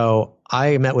 So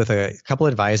I met with a couple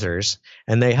advisors,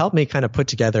 and they helped me kind of put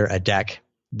together a deck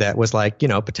that was like,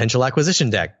 potential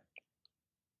acquisition deck.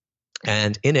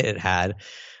 And in it had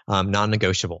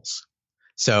non-negotiables.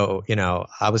 So,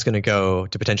 I was going to go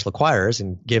to potential acquirers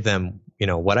and give them,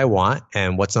 what I want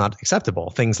and what's not acceptable.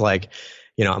 Things like,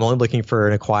 I'm only looking for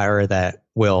an acquirer that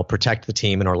will protect the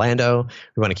team in Orlando.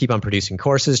 We want to keep on producing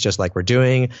courses just like we're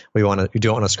doing. We don't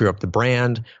want to screw up the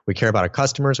brand. We care about our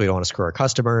customers. We don't want to screw our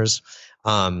customers.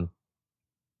 We want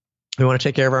to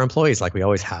take care of our employees like we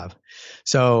always have.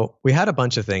 So we had a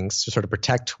bunch of things to sort of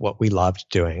protect what we loved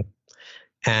doing.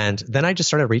 And then I just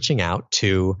started reaching out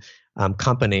to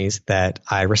companies that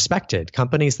I respected,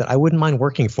 companies that I wouldn't mind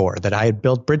working for, that I had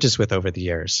built bridges with over the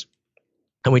years.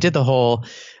 And we did the whole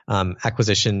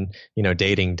acquisition,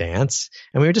 dating dance,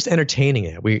 and we were just entertaining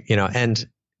it. And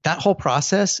that whole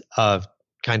process of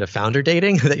kind of founder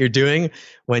dating that you're doing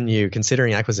when you're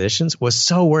considering acquisitions was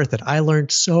so worth it. I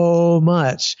learned so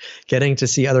much getting to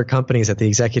see other companies at the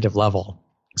executive level.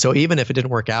 So even if it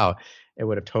didn't work out, it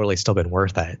would have totally still been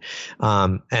worth it.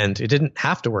 And it didn't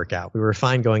have to work out. We were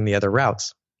fine going the other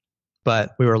routes,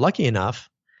 but we were lucky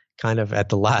enough, kind of at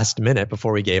the last minute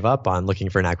before we gave up on looking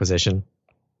for an acquisition,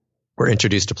 we're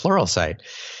introduced to Pluralsight.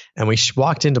 And we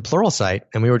walked into Pluralsight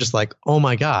and we were just like, oh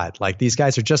my God, like these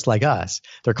guys are just like us.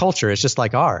 Their culture is just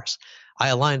like ours. I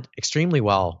aligned extremely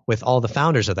well with all the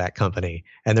founders of that company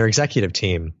and their executive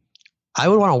team. I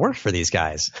would want to work for these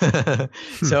guys.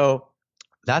 So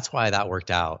that's why that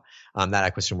worked out. That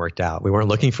acquisition worked out. We weren't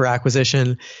looking for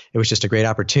acquisition. It was just a great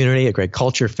opportunity, a great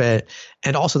culture fit.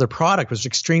 And also the product was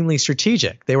extremely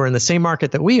strategic. They were in the same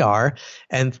market that we are.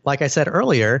 And like I said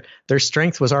earlier, their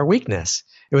strength was our weakness.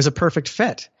 It was a perfect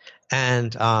fit.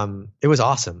 And it was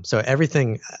awesome. So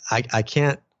everything, I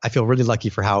feel really lucky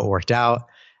for how it worked out.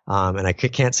 And I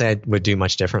can't say I would do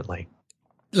much differently.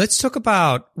 Let's talk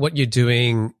about what you're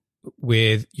doing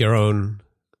with your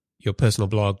personal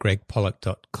blog,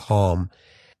 greggpollack.com.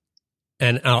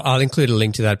 And I'll include a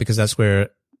link to that because that's where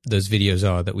those videos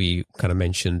are that we kind of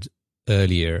mentioned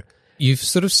earlier. You've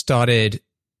sort of started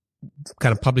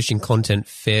kind of publishing content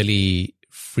fairly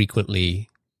frequently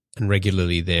and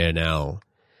regularly there now.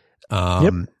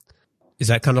 Yep. Is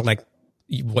that kind of like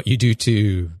what you do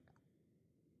to,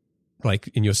 like,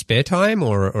 in your spare time,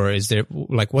 or is there,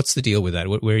 like, what's the deal with that?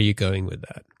 Where are you going with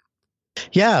that?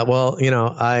 Yeah, well,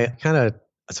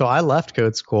 so I left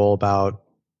code school about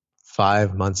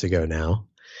 5 months ago now,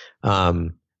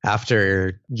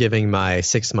 after giving my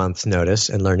 6 months notice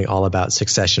and learning all about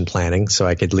succession planning so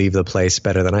I could leave the place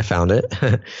better than I found it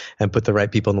and put the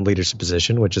right people in the leadership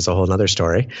position, which is a whole nother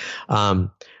story. So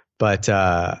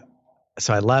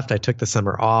I left, I took the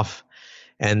summer off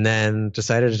and then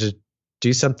decided to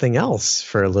do something else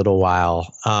for a little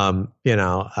while.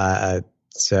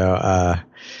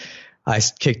 I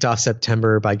kicked off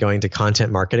September by going to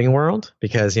Content Marketing World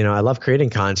because, I love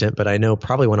creating content, but I know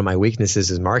probably one of my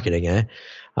weaknesses is marketing it.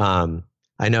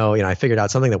 I know, I figured out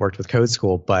something that worked with Code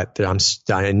School, but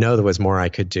I know there was more I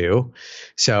could do.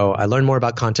 So I learned more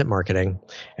about content marketing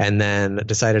and then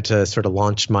decided to sort of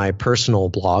launch my personal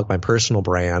blog, my personal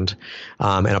brand,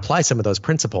 and apply some of those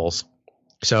principles.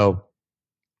 So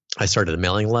I started a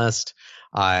mailing list.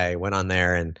 I went on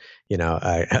there and,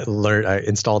 I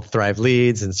installed Thrive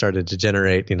Leads and started to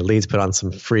generate, leads, put on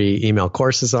some free email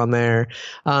courses on there,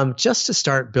 just to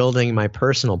start building my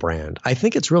personal brand. I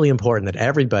think it's really important that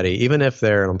everybody, even if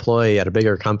they're an employee at a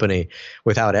bigger company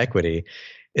without equity,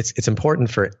 it's important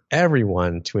for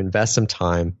everyone to invest some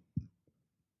time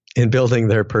in building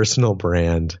their personal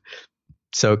brand.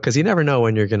 So, because you never know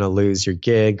when you're going to lose your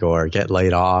gig or get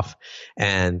laid off.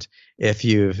 And if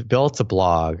you've built a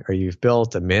blog or you've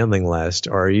built a mailing list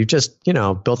or you just,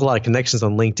 built a lot of connections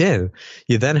on LinkedIn,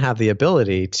 you then have the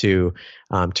ability to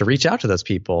reach out to those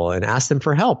people and ask them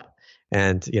for help.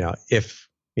 And,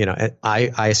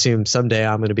 I assume someday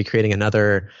I'm going to be creating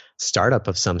another startup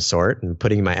of some sort and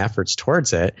putting my efforts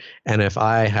towards it. And if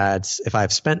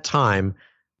I've spent time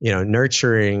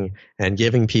nurturing and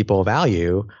giving people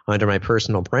value under my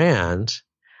personal brand,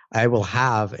 I will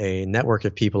have a network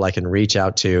of people I can reach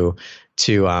out to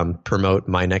promote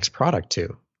my next product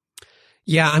to.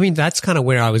 Yeah, I mean, that's kind of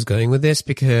where I was going with this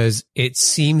because it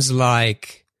seems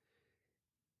like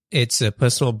it's a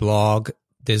personal blog,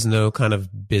 there's no kind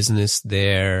of business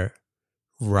there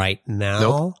right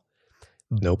now.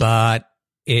 Nope. But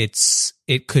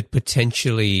it could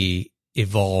potentially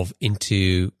evolve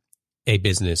into a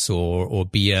business or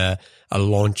be a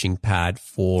launching pad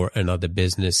for another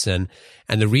business. And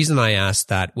the reason I asked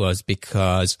that was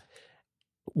because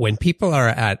when people are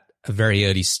at a very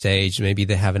early stage, maybe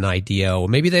they have an idea, or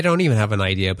maybe they don't even have an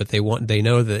idea, but they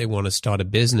know that they want to start a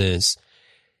business.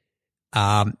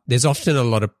 There's often a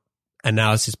lot of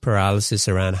analysis paralysis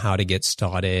around how to get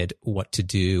started, what to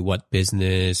do, what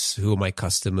business, who are my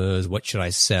customers, what should I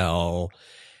sell,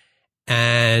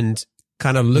 and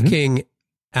kind of looking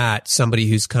at somebody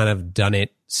who's kind of done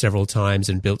it several times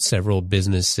and built several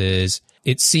businesses.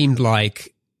 It seemed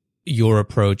like your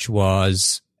approach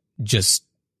was just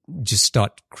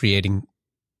start creating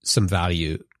some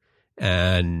value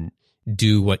and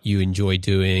do what you enjoy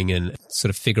doing and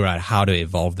sort of figure out how to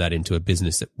evolve that into a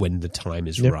business when the time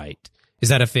is right. Is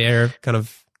that a fair kind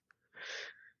of?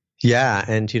 Yeah.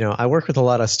 And, I work with a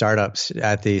lot of startups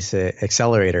at this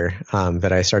accelerator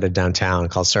that I started downtown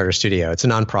called Starter Studio. It's a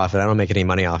nonprofit. I don't make any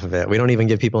money off of it. We don't even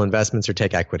give people investments or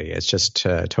take equity. It's just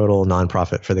a total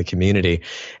nonprofit for the community.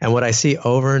 And what I see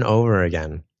over and over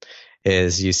again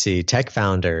is you see tech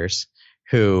founders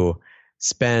who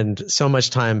spend so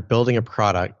much time building a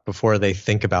product before they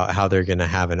think about how they're going to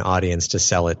have an audience to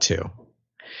sell it to.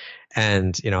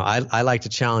 And, I like to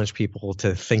challenge people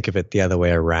to think of it the other way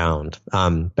around.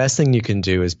 Best thing you can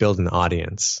do is build an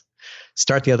audience.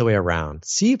 Start the other way around.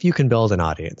 See if you can build an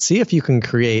audience. See if you can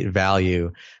create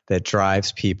value that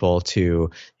drives people to,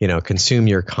 consume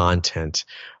your content.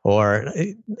 Or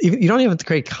you don't even have to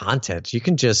create content. You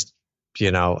can just,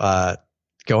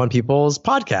 go on people's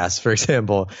podcasts, for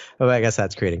example. Oh, I guess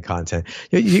that's creating content.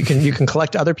 You can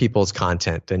collect other people's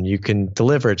content and you can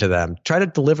deliver to them. Try to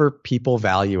deliver people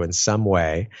value in some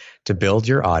way to build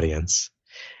your audience.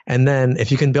 And then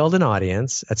if you can build an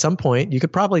audience, at some point you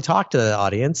could probably talk to the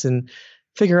audience and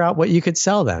figure out what you could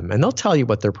sell them. And they'll tell you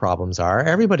what their problems are.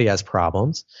 Everybody has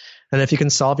problems. And if you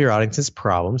can solve your audience's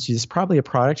problems, there's probably a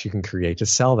product you can create to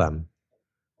sell them.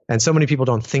 And so many people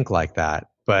don't think like that,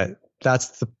 but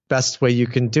that's the best way you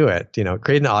can do it.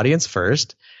 Create an audience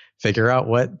first, figure out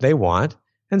what they want,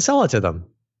 and sell it to them.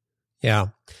 Yeah.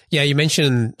 Yeah. You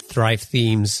mentioned Thrive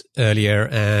Themes earlier,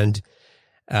 and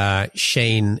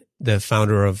Shane, the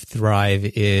founder of Thrive,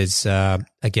 is a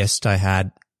guest I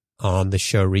had on the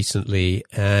show recently.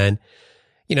 And,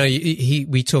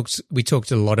 we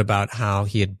talked a lot about how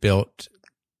he had built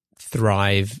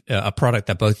Thrive, a product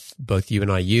that both you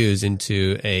and I use,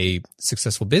 into a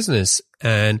successful business.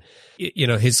 And,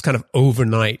 his kind of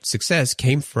overnight success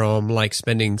came from like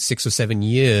spending 6 or 7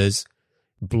 years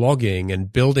blogging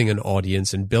and building an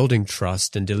audience and building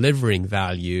trust and delivering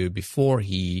value before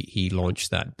he launched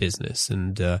that business.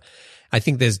 And I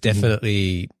think there's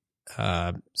definitely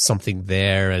something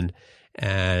there.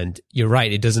 And you're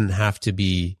right, it doesn't have to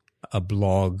be a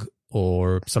blog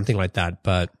or something like that,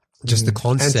 but just the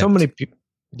concept.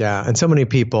 And so many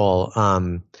people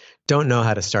don't know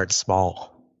how to start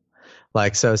small.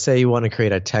 Like, so say you want to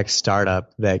create a tech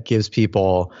startup that gives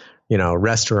people,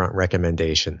 restaurant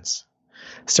recommendations.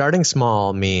 Starting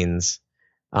small means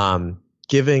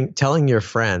telling your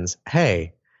friends,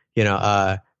 hey,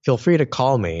 feel free to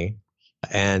call me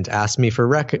and ask me for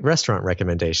restaurant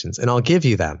recommendations, and I'll give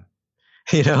you them.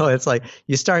 It's like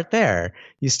you start there.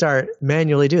 You start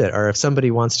manually do it. Or if somebody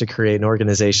wants to create an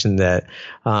organization that,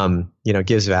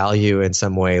 gives value in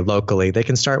some way locally, they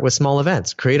can start with small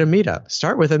events. Create a meetup.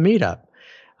 Start with a meetup.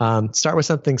 Start with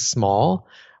something small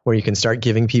where you can start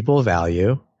giving people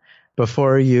value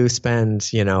before you spend,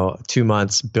 2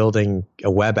 months building a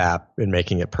web app and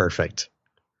making it perfect.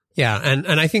 Yeah. And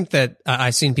I think that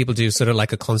I've seen people do sort of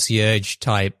like a concierge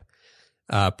type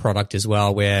product as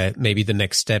well, where maybe the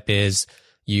next step is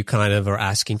you kind of are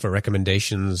asking for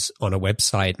recommendations on a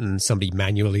website and somebody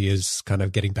manually is kind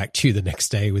of getting back to you the next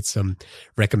day with some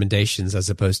recommendations, as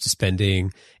opposed to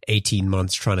spending 18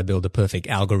 months trying to build a perfect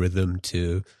algorithm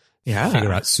to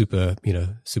figure out super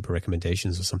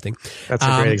recommendations or something. That's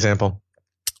a great example.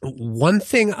 One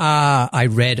thing I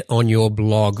read on your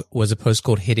blog was a post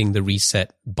called Hitting the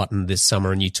Reset Button this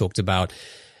summer, and you talked about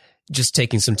just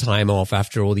taking some time off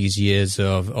after all these years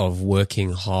of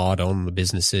working hard on the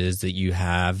businesses that you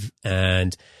have,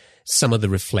 and some of the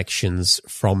reflections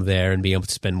from there, and being able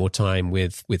to spend more time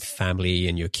with family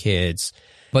and your kids.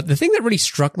 But the thing that really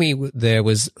struck me there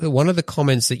was one of the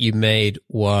comments that you made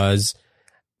was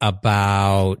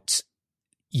about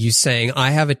you saying,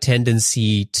 I have a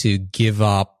tendency to give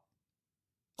up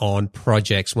on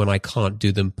projects when I can't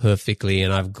do them perfectly,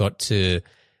 and I've got to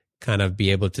kind of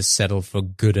be able to settle for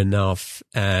good enough.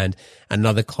 And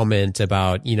another comment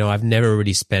about, I've never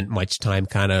really spent much time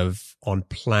kind of on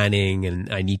planning,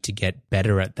 and I need to get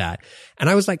better at that. And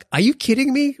I was like, are you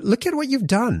kidding me? Look at what you've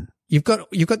done. You've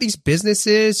got these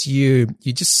businesses. You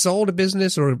just sold a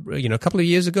business a couple of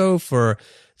years ago for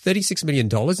 $36 million,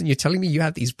 and you're telling me you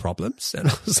have these problems. And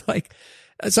I was like,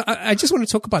 so I just want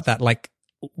to talk about that. Like,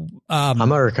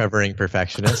 I'm a recovering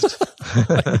perfectionist.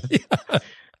 Yeah.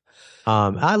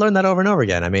 I learned that over and over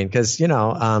again. I mean, because,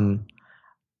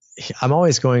 I'm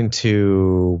always going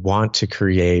to want to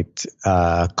create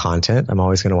content. I'm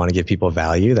always going to want to give people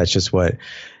value. That's just what,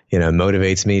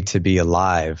 motivates me to be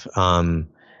alive. And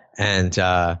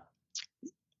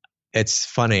it's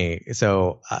funny.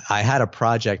 So I had a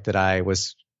project that I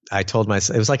told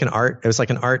myself it was like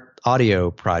an art audio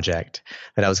project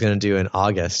that I was going to do in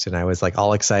August, and I was like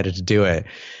all excited to do it.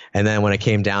 And then when it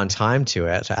came down time to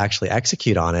actually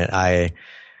execute on it, I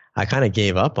kind of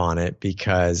gave up on it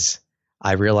because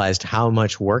I realized how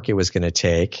much work it was going to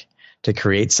take to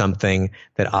create something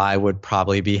that I would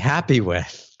probably be happy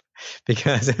with.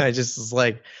 Because I just was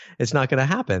like, it's not going to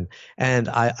happen. And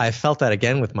I felt that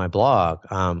again with my blog,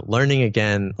 learning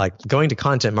again, like going to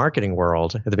Content Marketing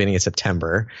World at the beginning of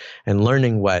September and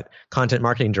learning what content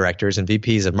marketing directors and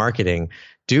VPs of marketing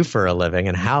do for a living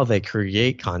and how they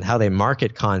create content, how they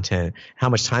market content, how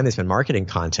much time they spend marketing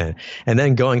content. And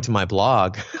then going to my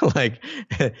blog, like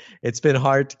it's been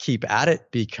hard to keep at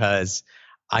it because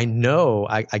I know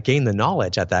I gained the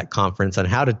knowledge at that conference on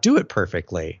how to do it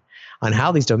perfectly, on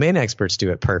how these domain experts do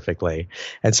it perfectly.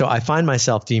 And so I find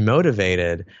myself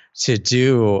demotivated to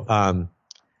do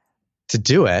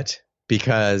it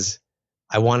because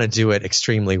I want to do it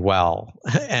extremely well.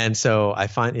 And so I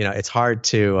find, it's hard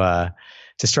to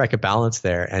strike a balance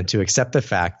there and to accept the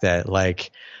fact that like,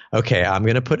 okay, I'm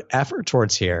going to put effort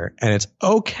towards here, and it's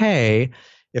okay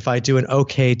if I do an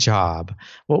okay job.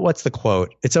 Well, what's the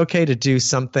quote? It's okay to do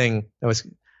something that was,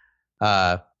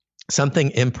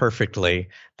 something imperfectly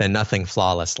than nothing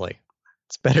flawlessly.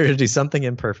 It's better to do something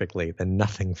imperfectly than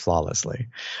nothing flawlessly,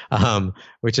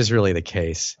 which is really the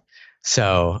case.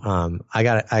 So I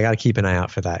gotta keep an eye out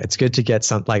for that. It's good to get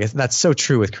that's so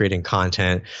true with creating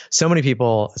content. So many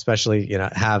people, especially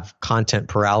have content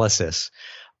paralysis.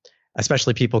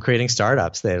 Especially people creating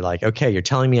startups. They're like, okay, you're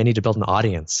telling me I need to build an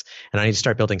audience and I need to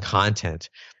start building content,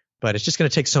 but it's just going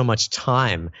to take so much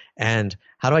time. And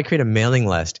how do I create a mailing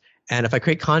list? And if I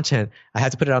create content, I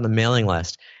have to put it on the mailing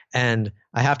list, and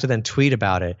I have to then tweet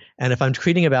about it. And if I'm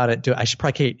tweeting about it, I should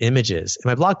probably create images. And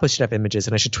my blog post should have images,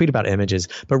 and I should tweet about images.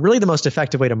 But really the most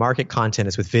effective way to market content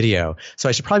is with video. So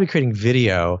I should probably be creating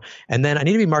video. And then I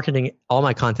need to be marketing all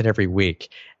my content every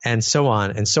week, and so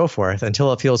on and so forth,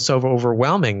 until it feels so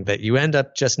overwhelming that you end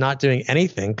up just not doing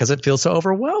anything because it feels so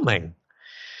overwhelming.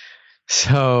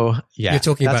 So yeah, you're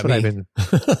talking that's about what me. I've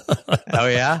been. Oh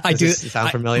yeah, I do. Does this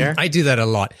sound familiar? I do that a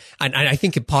lot, and I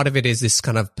think part of it is this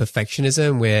kind of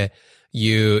perfectionism where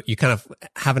you kind of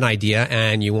have an idea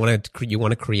and you want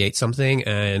to create something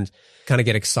and kind of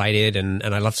get excited, and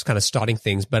I love kind of starting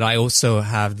things, but I also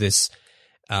have this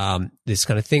this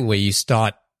kind of thing where you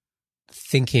start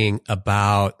thinking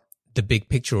about the big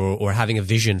picture or having a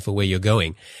vision for where you're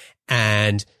going,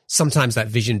 and sometimes that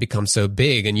vision becomes so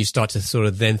big and you start to sort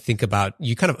of then think about,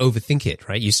 you kind of overthink it,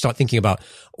 right? You start thinking about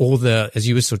as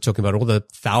you were sort of talking about, all the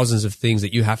thousands of things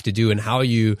that you have to do and how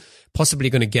you possibly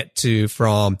going to get to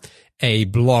from a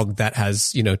blog that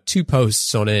has, 2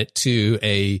 posts on it to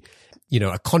a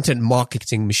content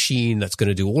marketing machine that's going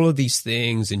to do all of these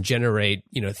things and generate,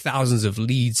 thousands of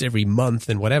leads every month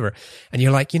and whatever. And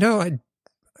you're like, I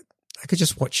could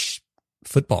just watch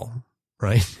football.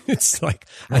 Right? It's like,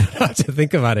 I don't have to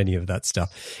think about any of that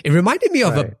stuff. It reminded me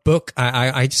of a book.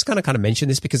 I just kind of mentioned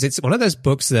this because it's one of those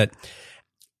books that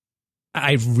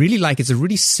I really like. It's a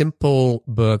really simple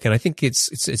book, and I think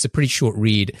it's a pretty short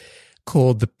read,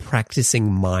 called The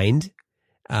Practicing Mind,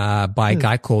 by a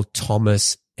guy called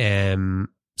Thomas M.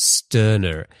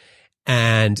 Sterner.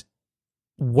 And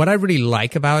what I really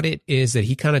like about it is that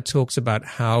he kind of talks about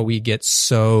how we get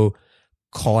so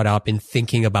caught up in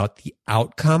thinking about the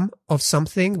outcome of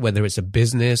something, whether it's a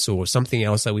business or something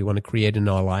else that we want to create in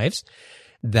our lives,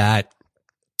 that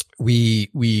we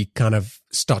kind of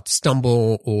start to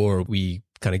stumble, or we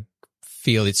kind of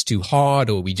feel it's too hard,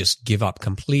 or we just give up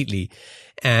completely.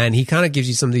 And he kind of gives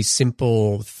you some of these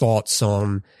simple thoughts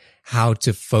on how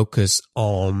to focus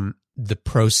on the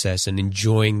process and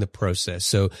enjoying the process.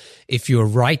 So if you're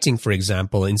writing, for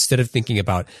example, instead of thinking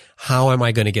about how am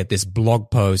I going to get this blog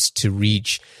post to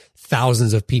reach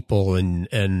thousands of people and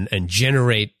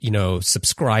generate,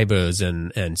 subscribers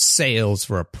and sales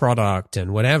for a product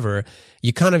and whatever,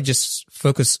 you kind of just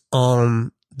focus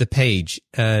on the page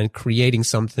and creating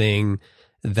something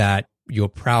that you're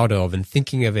proud of and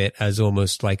thinking of it as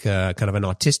almost like a kind of an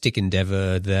artistic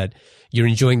endeavor that you're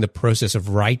enjoying the process of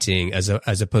writing as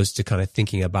opposed to kind of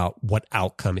thinking about what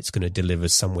outcome it's going to deliver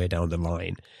somewhere down the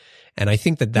line. And I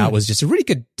think that was just a really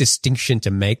good distinction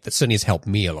to make that certainly has helped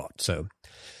me a lot. So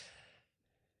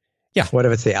yeah. What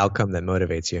if it's the outcome that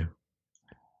motivates you?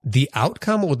 The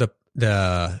outcome or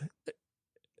well,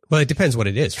 it depends what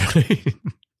it is, right?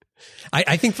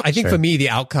 I think sure. For me, the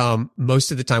outcome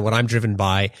most of the time, what I'm driven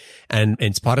by, and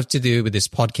it's part of to do with this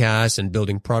podcast and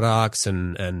building products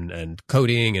and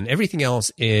coding and everything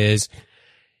else, is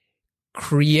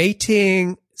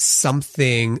creating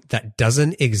something that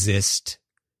doesn't exist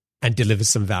and delivers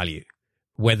some value,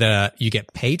 whether you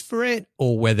get paid for it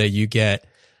or whether you get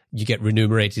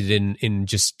remunerated in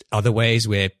just other ways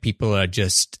where people are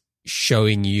just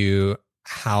showing you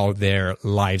how their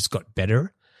lives got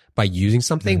better by using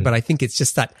something. Mm-hmm. But I think it's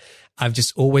just that I've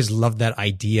just always loved that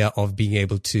idea of being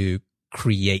able to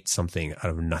create something out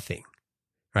of nothing,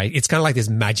 right? It's kind of like this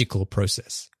magical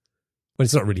process. Well,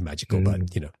 it's not really magical, but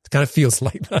it kind of feels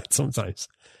like that sometimes.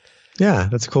 Yeah,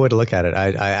 that's a cool way to look at it. I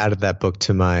added that book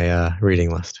to my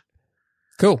reading list.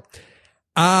 Cool.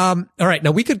 All right.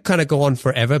 Now we could kind of go on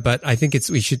forever, but I think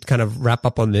we should kind of wrap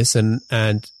up on this.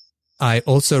 And I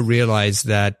also realized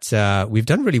that we've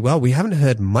done really well. We haven't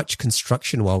heard much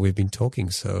construction while we've been talking.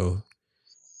 So,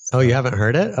 you haven't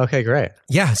heard it? Okay, great.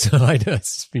 Yeah, so I know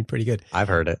it's been pretty good. I've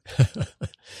heard it.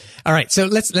 All right, so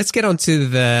let's get on to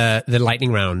the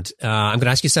lightning round. I'm going to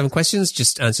ask you 7 questions.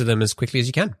 Just answer them as quickly as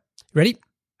you can. Ready?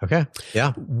 Okay.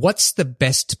 Yeah. What's the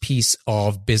best piece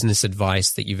of business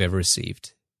advice that you've ever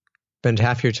received? Spend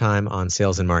half your time on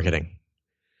sales and marketing.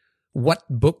 What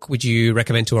book would you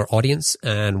recommend to our audience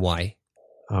and why?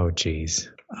 Oh, geez.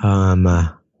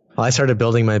 Well, I started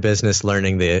building my business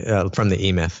learning from the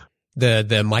E-Myth.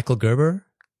 The Michael Gerber?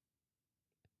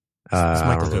 I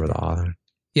don't remember the author.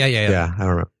 Yeah. Yeah, I don't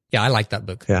remember. Yeah, I like that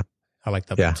book. Yeah. I like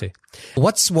that book too.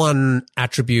 What's one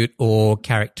attribute or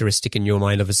characteristic in your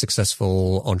mind of a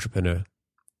successful entrepreneur?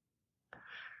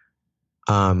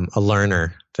 A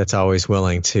learner that's always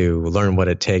willing to learn what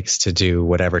it takes to do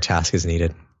whatever task is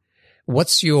needed.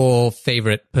 What's your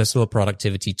favorite personal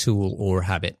productivity tool or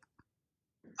habit?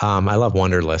 I love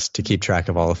Wunderlist to keep track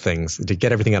of all the things, to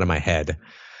get everything out of my head.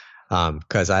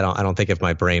 Because I don't think of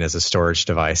my brain as a storage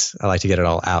device. I like to get it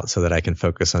all out so that I can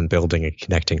focus on building and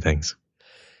connecting things.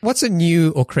 What's a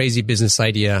new or crazy business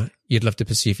idea you'd love to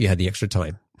pursue if you had the extra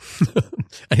time?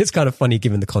 And it's kind of funny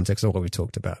given the context of what we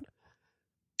talked about.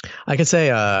 I could say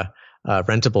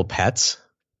rentable pets,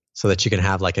 so that you can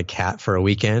have like a cat for a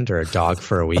weekend or a dog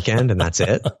for a weekend, and that's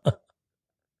it.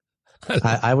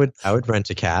 I would rent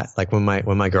a cat. Like when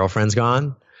my girlfriend's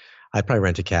gone, I'd probably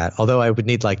rent a cat. Although I would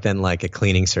need like a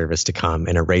cleaning service to come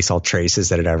and erase all traces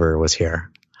that it ever was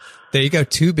here. There you go.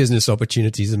 2 business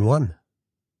opportunities in one.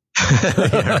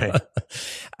 Yeah,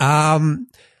 right.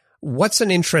 What's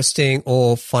an interesting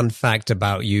or fun fact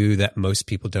about you that most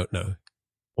people don't know?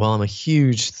 Well, I'm a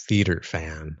huge theater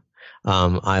fan.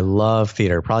 I love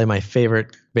theater. Probably my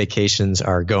favorite vacations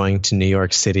are going to New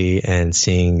York City and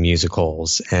seeing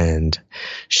musicals and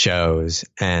shows.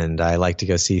 And I like to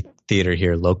go see theater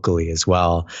here locally as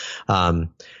well. I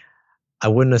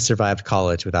wouldn't have survived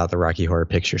college without the Rocky Horror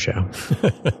Picture Show.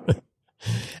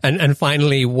 And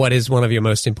finally, what is one of your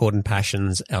most important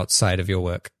passions outside of your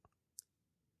work?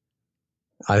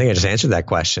 I think I just answered that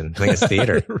question. I think it's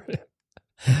theater.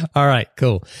 All right,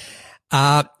 cool.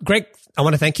 Gregg, I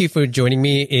want to thank you for joining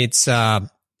me. This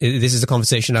is a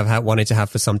conversation I've wanted to have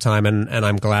for some time, and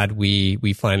I'm glad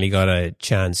we finally got a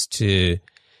chance to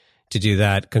do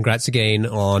that. Congrats again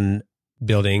on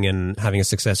building and having a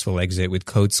successful exit with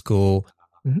Code School,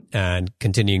 and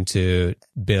continuing to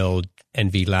build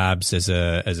NV Labs as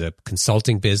a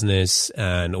consulting business,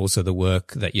 and also the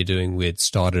work that you're doing with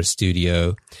Starter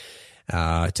Studio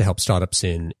to help startups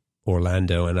in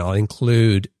Orlando. And I'll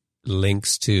include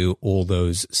links to all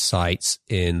those sites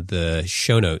in the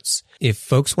show notes. If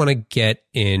folks want to get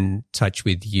in touch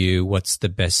with you, what's the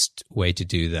best way to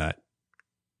do that?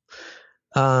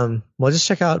 Well, just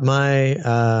check out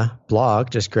my blog,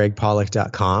 just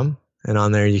greggpollack.com. And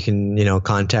on there, you can,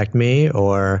 contact me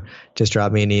or just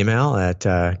drop me an email at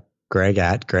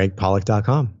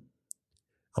greg@greggpollack.com.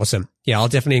 Awesome. Yeah, I'll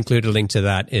definitely include a link to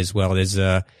that as well.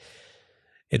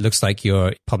 it looks like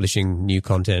you're publishing new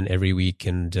content every week,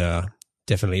 and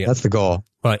definitely that's the goal.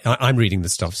 Well, I'm reading the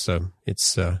stuff, so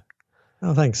it's oh,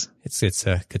 thanks. It's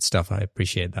good stuff. I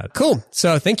appreciate that. Cool.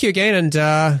 So thank you again, and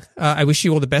I wish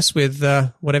you all the best with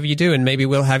whatever you do, and maybe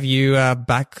we'll have you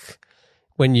back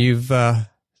when you've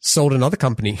sold another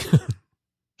company.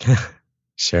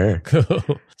 Sure.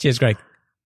 Cool. Cheers, Greg.